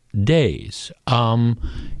most days.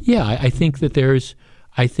 I think that there's.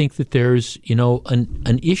 An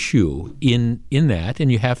issue in that,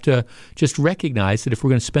 and you have to just recognize that if we're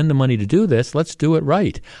going to spend the money to do this, let's do it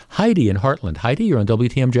right. Heidi in Heartland. Heidi, you're on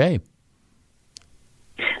WTMJ.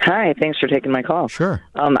 Hi, thanks for taking my call. Sure.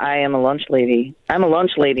 I am a lunch lady. I'm a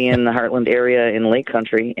lunch lady in the Heartland area in Lake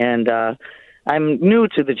Country, and I'm new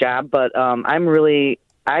to the job, but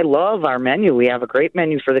I love our menu. We have a great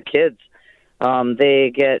menu for the kids.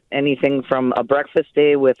 They get anything from a breakfast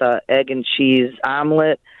day with a egg and cheese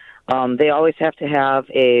omelet. They always have to have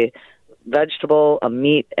a vegetable, a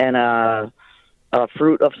meat, and a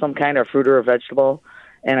fruit of some kind, or fruit or a vegetable,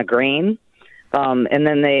 and a grain. And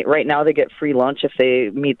then right now they get free lunch if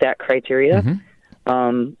they meet that criteria.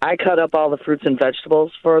 Mm-hmm. I cut up all the fruits and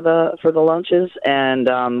vegetables for the lunches,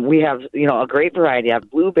 and we have a great variety. I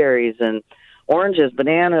have blueberries and oranges,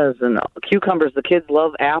 bananas, and cucumbers. The kids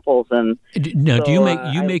love apples. And now, do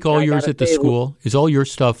you make all yours at the school? Is all your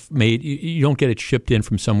stuff made? You don't get it shipped in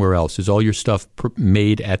from somewhere else. Is all your stuff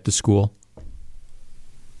made at the school?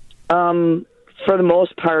 For the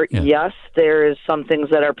most part, yes. There is some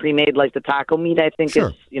things that are pre-made, like the taco meat. I think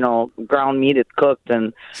is ground meat. It's cooked,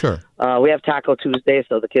 and we have Taco Tuesday,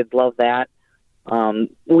 so the kids love that.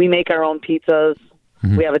 We make our own pizzas.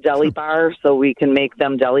 Mm-hmm. We have a deli bar, so we can make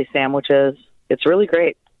them deli sandwiches. It's really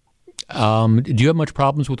great. Do you have much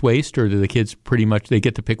problems with waste, or do the kids pretty much they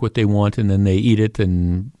get to pick what they want and then they eat it,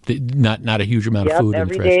 and not a huge amount of food in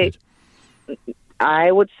the trash cans? I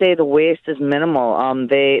would say the waste is minimal.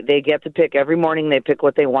 They get to pick every morning. They pick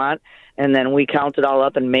what they want, and then we count it all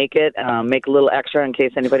up and make it. Make a little extra in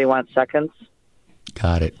case anybody wants seconds.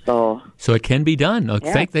 Got it. So it can be done.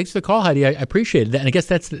 Thanks for the call, Heidi. I appreciate it. And I guess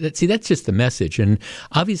that's just the message. And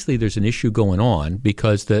obviously, there's an issue going on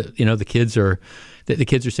because the kids are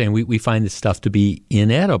saying we find this stuff to be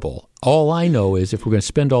inedible. All I know is if we're going to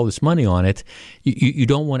spend all this money on it, you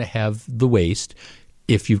don't want to have the waste.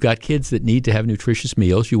 If you've got kids that need to have nutritious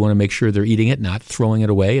meals, you want to make sure they're eating it, not throwing it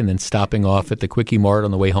away, and then stopping off at the Quickie Mart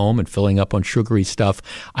on the way home and filling up on sugary stuff.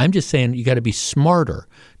 I'm just saying you got to be smarter,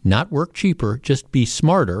 not work cheaper, just be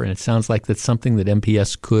smarter. And it sounds like that's something that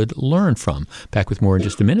MPS could learn from. Back with more in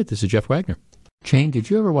just a minute. This is Jeff Wagner. Jane, did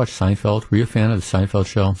you ever watch Seinfeld? Were you a fan of the Seinfeld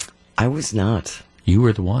show? I was not. You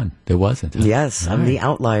were the one that wasn't. Huh? Yes, I'm the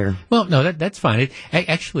outlier. Well, no, that's fine.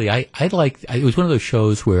 It was one of those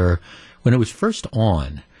shows where when it was first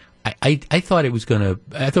on, I thought it was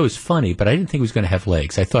funny, but I didn't think it was going to have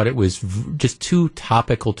legs. I thought it was just too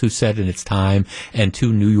topical, too set in its time, and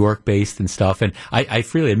too New York based and stuff. And I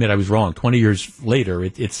freely admit I was wrong. 20 years later,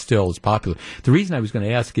 it still is popular. The reason I was going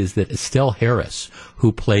to ask is that Estelle Harris,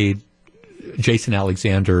 who played Jason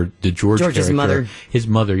Alexander, the George's character, mother. His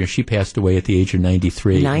mother, she passed away at the age of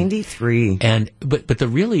 93. 93. But the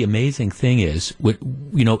really amazing thing is,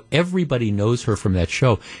 everybody knows her from that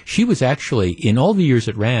show. She was actually, in all the years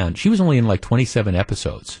it ran, she was only in like 27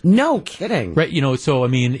 episodes. No kidding. Right, so I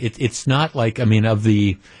mean, it's not like, of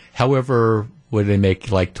the, however, what do they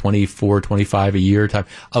make, like 24, 25 a year time,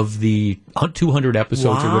 of the 200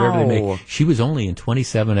 episodes or whatever they make, she was only in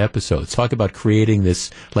 27 episodes. Talk about creating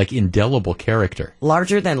this like indelible character.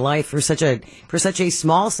 Larger than life for such a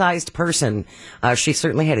small-sized person. She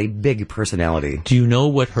certainly had a big personality. Do you know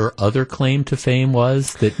what her other claim to fame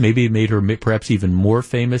was that maybe made her perhaps even more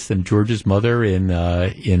famous than George's mother in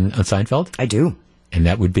Seinfeld? I do. And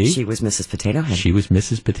that would be? She was Mrs. Potato Head. She was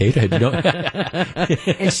Mrs. Potato Head.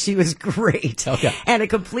 And she was great. Okay. And a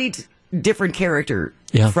complete different character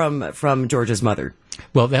from George's mother.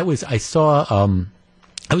 Well, I was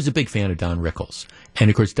a big fan of Don Rickles. And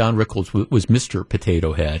of course, Don Rickles was Mr.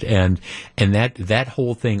 Potato Head, and that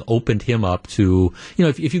whole thing opened him up to,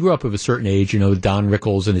 if you grew up of a certain age, Don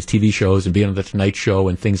Rickles and his TV shows and being on the Tonight Show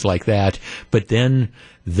and things like that. But then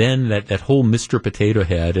that whole Mr. Potato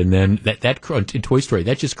Head, and then that in Toy Story,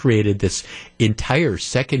 that just created this entire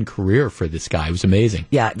second career for this guy. It was amazing.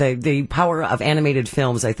 Yeah, the power of animated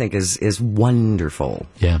films, I think, is wonderful.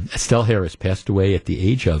 Yeah, Estelle Harris passed away at the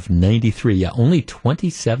age of 93. Yeah, only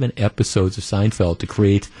 27 episodes of Seinfeld to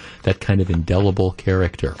create that kind of indelible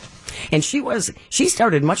character. And she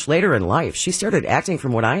started much later in life. She started acting,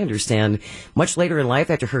 from what I understand, much later in life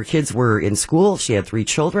after her kids were in school. She had 3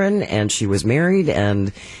 children, and she was married,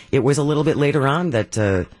 and it was a little bit later on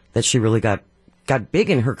that she really got big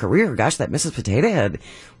in her career. Gosh, that Mrs. Potato Head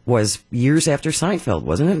was years after Seinfeld,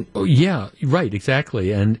 wasn't it? Oh, yeah, right,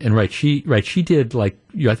 exactly. And she did, like,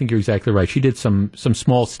 I think you're exactly right. She did some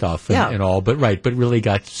small stuff and all, but really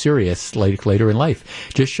got serious later in life.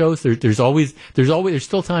 Just shows there's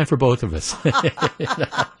still time for both of us.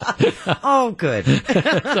 Oh, good.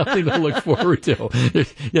 Something to look forward to.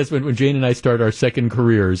 Yes, when Jane and I start our second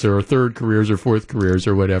careers or third careers or fourth careers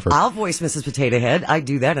or whatever. I'll voice Mrs. Potato Head. I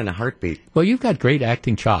do that in a heartbeat. Well, you've got great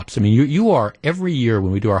acting chops. I mean, you are, every year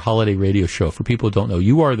when we do our holiday radio show, for people who don't know,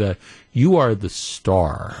 you are the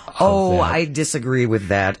star. Oh, I disagree with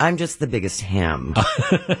that. I'm just the biggest ham.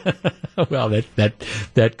 Well,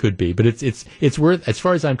 that could be, but it's worth, as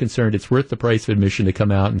far as I'm concerned, it's worth the price of admission to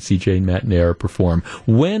come out and see Jane McNair perform.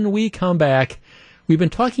 When we come back, we've been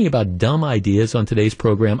talking about dumb ideas on today's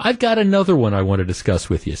program. I've got another one I want to discuss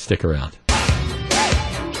with you. Stick around.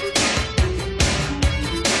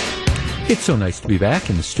 It's so nice to be back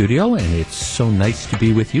in the studio, and it's so nice to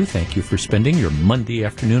be with you. Thank you for spending your Monday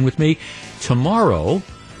afternoon with me. Tomorrow,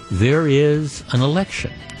 there is an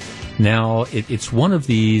election. Now, it's one of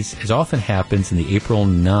these, as often happens in the April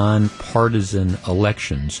nonpartisan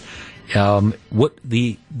elections. What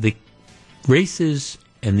the races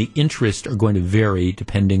and the interest are going to vary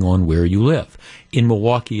depending on where you live. In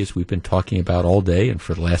Milwaukee, as we've been talking about all day and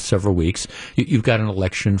for the last several weeks, you've got an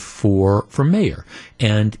election for mayor.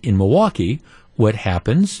 And in Milwaukee, what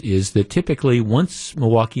happens is that typically once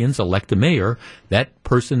Milwaukeeans elect a mayor, that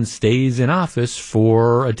person stays in office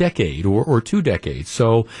for a decade or 2 decades.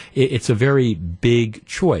 So it's a very big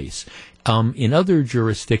choice. In other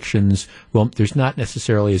jurisdictions, well, there's not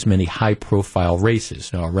necessarily as many high-profile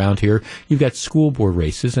races. Now, around here, you've got school board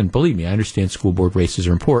races, and believe me, I understand school board races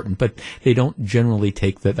are important, but they don't generally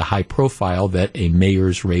take the high profile that a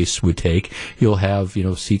mayor's race would take. You'll have,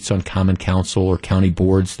 seats on common council or county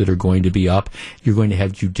boards that are going to be up. You're going to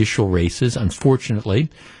have judicial races. Unfortunately,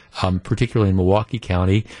 particularly in Milwaukee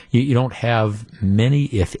County, you don't have many,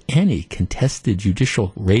 if any, contested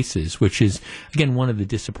judicial races, which is, again, one of the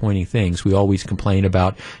disappointing things. We always complain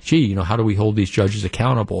about, how do we hold these judges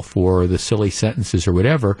accountable for the silly sentences or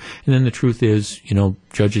whatever? And then the truth is,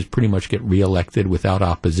 judges pretty much get reelected without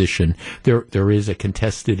opposition. There is a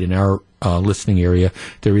contested, in our listening area,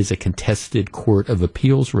 there is a contested Court of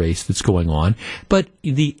Appeals race that's going on. But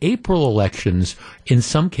the April elections, in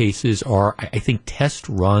some cases, are, I think, test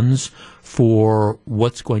runs for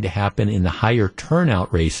what's going to happen in the higher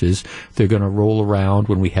turnout races. They're going to roll around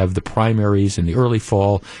when we have the primaries in the early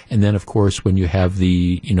fall, and then, of course, when you have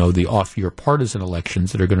the off-year partisan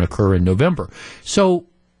elections that are going to occur in November. So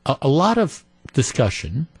a lot of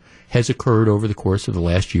discussion has occurred over the course of the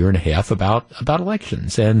last year and a half about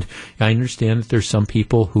elections. And I understand that there's some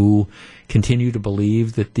people who continue to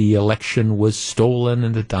believe that the election was stolen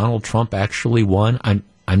and that Donald Trump actually won.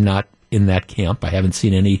 I'm not in that camp. I haven't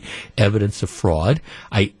seen any evidence of fraud.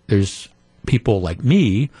 There's people like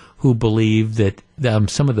me who believe that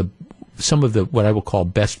some of the what I will call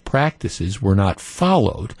best practices were not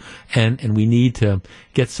followed, and we need to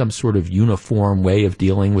get some sort of uniform way of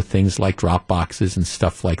dealing with things like drop boxes and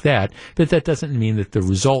stuff like that. But that doesn't mean that the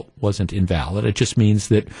result wasn't invalid. It just means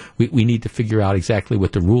that we need to figure out exactly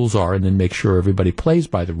what the rules are and then make sure everybody plays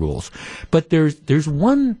by the rules. But there's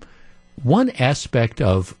one aspect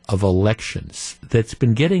of elections that's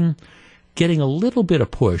been getting a little bit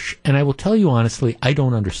of push, and I will tell you honestly, I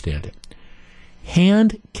don't understand it.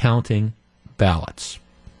 Hand counting ballots.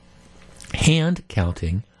 Hand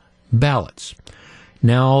counting ballots.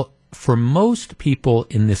 Now, for most people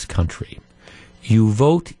in this country, you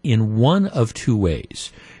vote in one of 2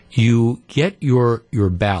 ways. You get your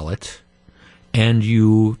ballot, and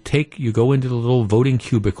you go into the little voting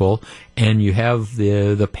cubicle, and you have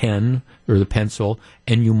the pen or the pencil,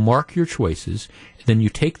 and you mark your choices. Then you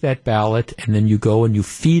take that ballot, and then you go and you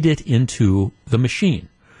feed it into the machine,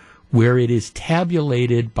 where it is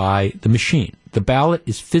tabulated by the machine. The ballot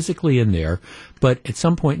is physically in there, but at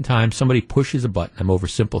some point in time, somebody pushes a button. I'm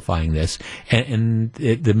oversimplifying this, and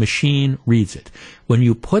the machine reads it. When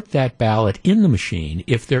you put that ballot in the machine,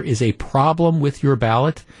 if there is a problem with your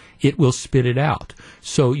ballot, it will spit it out.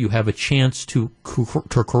 So you have a chance to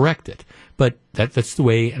correct it. But that's the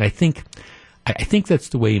way, and I think that's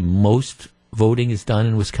the way most voting is done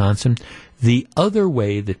in Wisconsin. The other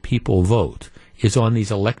way that people vote is on these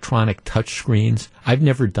electronic touch screens. I've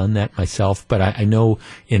never done that myself, but I know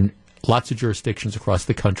in lots of jurisdictions across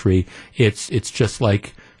the country, it's just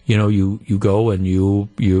like, you go and you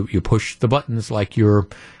push the buttons like you're,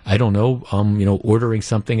 I don't know, ordering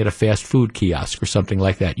something at a fast food kiosk or something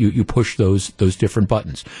like that. You push those different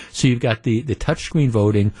buttons. So you've got the touch screen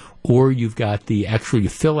voting, or you've got you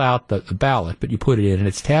fill out the ballot, but you put it in and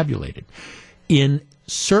it's tabulated. In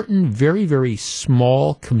certain very, very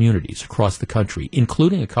small communities across the country,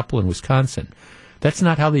 including a couple in Wisconsin, that's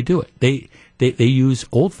not how they do it. They use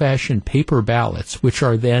old-fashioned paper ballots, which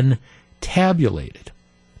are then tabulated.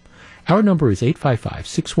 Our number is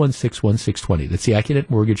 855-616-1620. That's the Accunet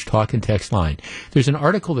Mortgage Talk and Text line. There's an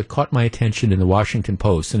article that caught my attention in the Washington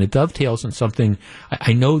Post, and it dovetails on something.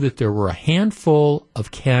 I know that there were a handful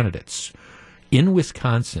of candidates in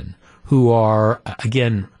Wisconsin who are,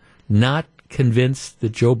 again, not convinced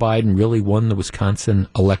that Joe Biden really won the Wisconsin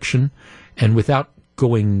election. And without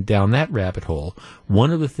going down that rabbit hole,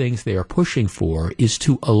 one of the things they are pushing for is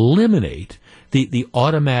to eliminate the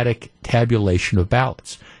automatic tabulation of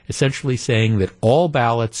ballots, essentially saying that all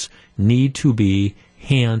ballots need to be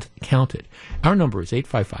hand counted. Our number is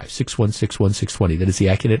 855-616-1620. That is the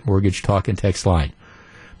Accunet Mortgage Talk and Text line.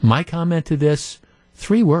 My comment to this,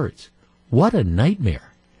 3 words. What a nightmare.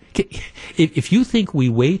 If you think we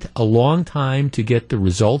wait a long time to get the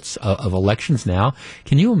results of elections now,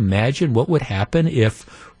 can you imagine what would happen if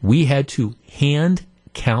we had to hand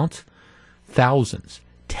count thousands,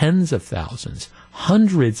 tens of thousands,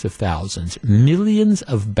 hundreds of thousands, millions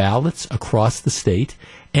of ballots across the state?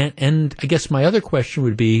 And I guess my other question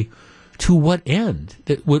would be, to what end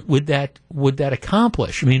would that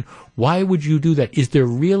accomplish? I mean, why would you do that? Is there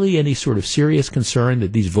really any sort of serious concern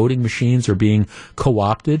that these voting machines are being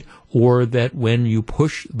co-opted, or that when you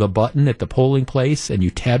push the button at the polling place and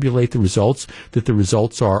you tabulate the results, that the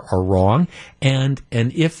results are wrong? And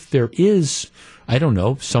if there is, I don't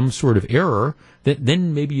know, some sort of error,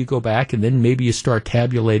 then maybe you go back and then maybe you start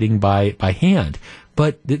tabulating by hand.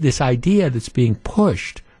 But this idea that's being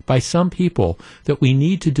pushed by some people that we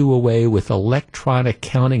need to do away with electronic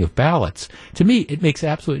counting of ballots, to me, it makes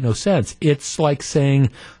absolutely no sense. It's like saying,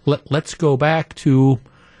 let's go back to,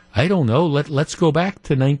 I don't know, let's go back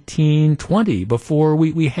to 1920 before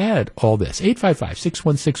we had all this.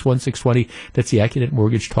 855-616-1620. That's the Accunet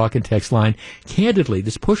Mortgage Talk and Text line. Candidly,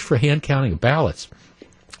 this push for hand counting of ballots,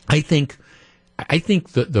 I think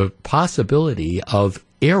the possibility of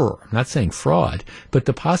error, I'm not saying fraud, but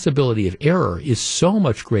the possibility of error is so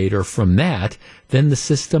much greater from that than the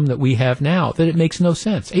system that we have now that it makes no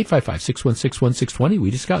sense. 855-616-1620,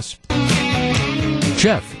 we discuss.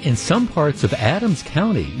 Jeff, in some parts of Adams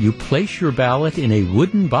County, you place your ballot in a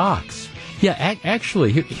wooden box. Yeah,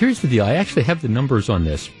 actually, here's the deal. I actually have the numbers on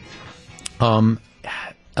this.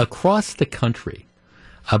 Across the country,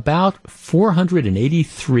 about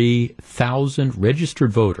 483,000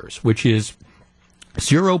 registered voters, which is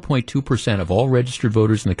 0.2% of all registered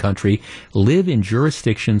voters in the country, live in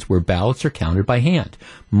jurisdictions where ballots are counted by hand.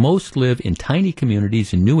 Most live in tiny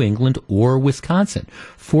communities in New England or Wisconsin.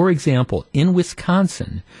 For example, in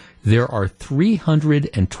Wisconsin, there are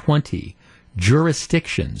 320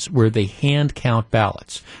 jurisdictions where they hand count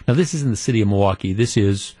ballots. Now, this is in the city of Milwaukee. This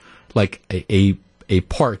is like a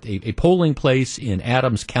polling place in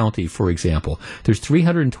Adams County, for example. There's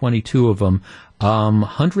 322 of them.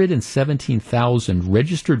 117,000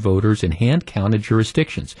 registered voters in hand-counted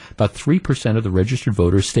jurisdictions, about 3% of the registered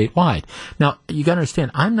voters statewide. Now, you got to understand,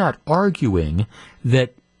 I'm not arguing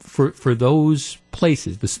that for those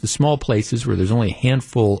places, the small places where there's only a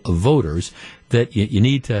handful of voters, that you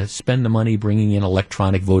need to spend the money bringing in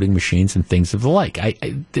electronic voting machines and things of the like.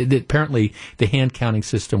 Apparently, the hand-counting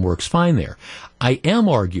system works fine there. I am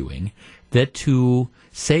arguing that to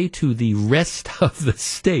say to the rest of the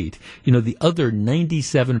state, the other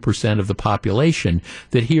 97% of the population,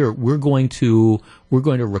 that here we're going to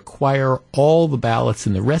require all the ballots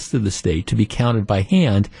in the rest of the state to be counted by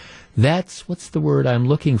hand. That's, what's the word I'm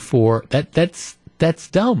looking for? That's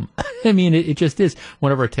dumb. I mean, it just is.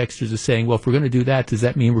 One of our texters is saying, well, if we're going to do that, does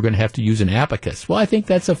that mean we're going to have to use an abacus? Well, I think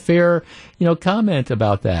that's a fair, comment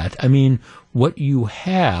about that. I mean, what you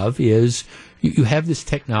have is, you have this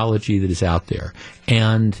technology that is out there.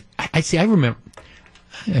 And I remember,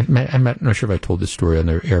 I'm not sure if I told this story on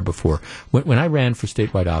the air before. When I ran for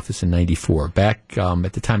statewide office in '94, back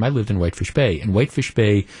at the time I lived in Whitefish Bay, and Whitefish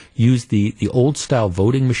Bay used the old style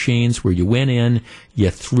voting machines where you went in, you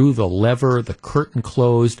threw the lever, the curtain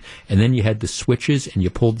closed, and then you had the switches, and you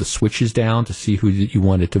pulled the switches down to see who you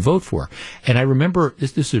wanted to vote for. And I remember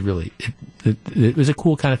this is really it was a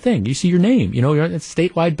cool kind of thing. You see your name, you're on a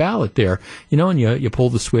statewide ballot there, and you pull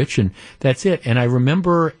the switch, and that's it. And I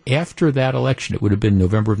remember after that election, it would have been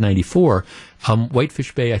November of '94,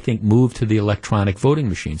 Whitefish Bay, I think, moved to the electronic voting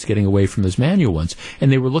machines, getting away from those manual ones.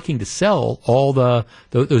 And they were looking to sell all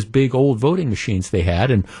those big old voting machines they had.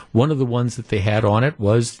 And one of the ones that they had on it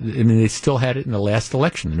was, they still had it in the last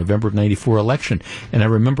election, the November of '94 election. And I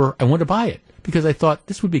remember I wanted to buy it, because I thought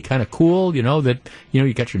this would be kind of cool, that,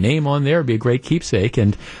 you got your name on there, it'd be a great keepsake.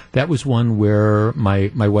 And that was one where my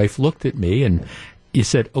wife looked at me and you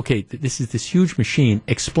said, okay, this is this huge machine.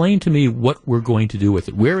 Explain to me what we're going to do with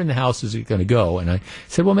it. Where in the house is it going to go? And I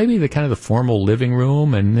said, well, maybe the kind of the formal living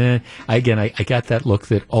room. And I got that look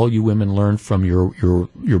that all you women learn from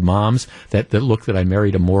your moms, that look that I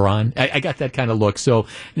married a moron. I got that kind of look. So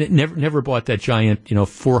never bought that giant,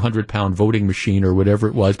 400-pound voting machine or whatever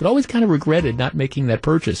it was, but always kind of regretted not making that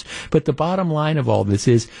purchase. But the bottom line of all this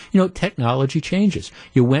is, technology changes.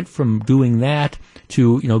 You went from doing that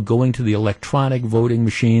to, going to the electronic voting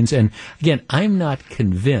machines. And again, I'm not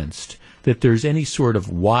convinced that there's any sort of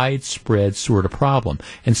widespread sort of problem.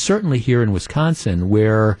 And certainly here in Wisconsin,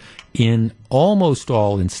 where in almost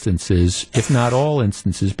all instances, if not all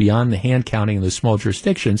instances, beyond the hand counting in those small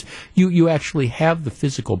jurisdictions, you actually have the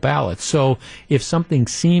physical ballot. So if something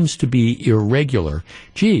seems to be irregular,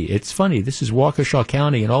 gee, it's funny, this is Waukesha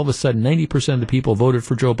County, and all of a sudden 90% of the people voted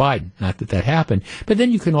for Joe Biden. Not that happened. But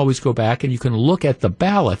then you can always go back and you can look at the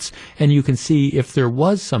ballots and you can see if there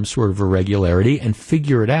was some sort of irregularity and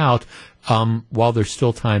figure it out while there's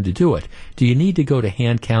still time to do it. Do you need to go to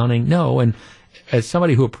hand counting? No. And as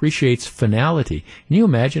somebody who appreciates finality, can you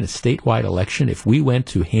imagine a statewide election if we went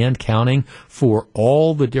to hand counting for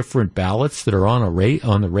all the different ballots that are on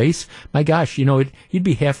the race? My gosh, you'd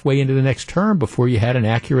be halfway into the next term before you had an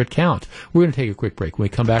accurate count. We're going to take a quick break. When we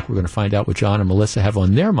come back, we're going to find out what John and Melissa have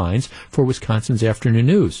on their minds for Wisconsin's Afternoon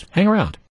News. Hang around.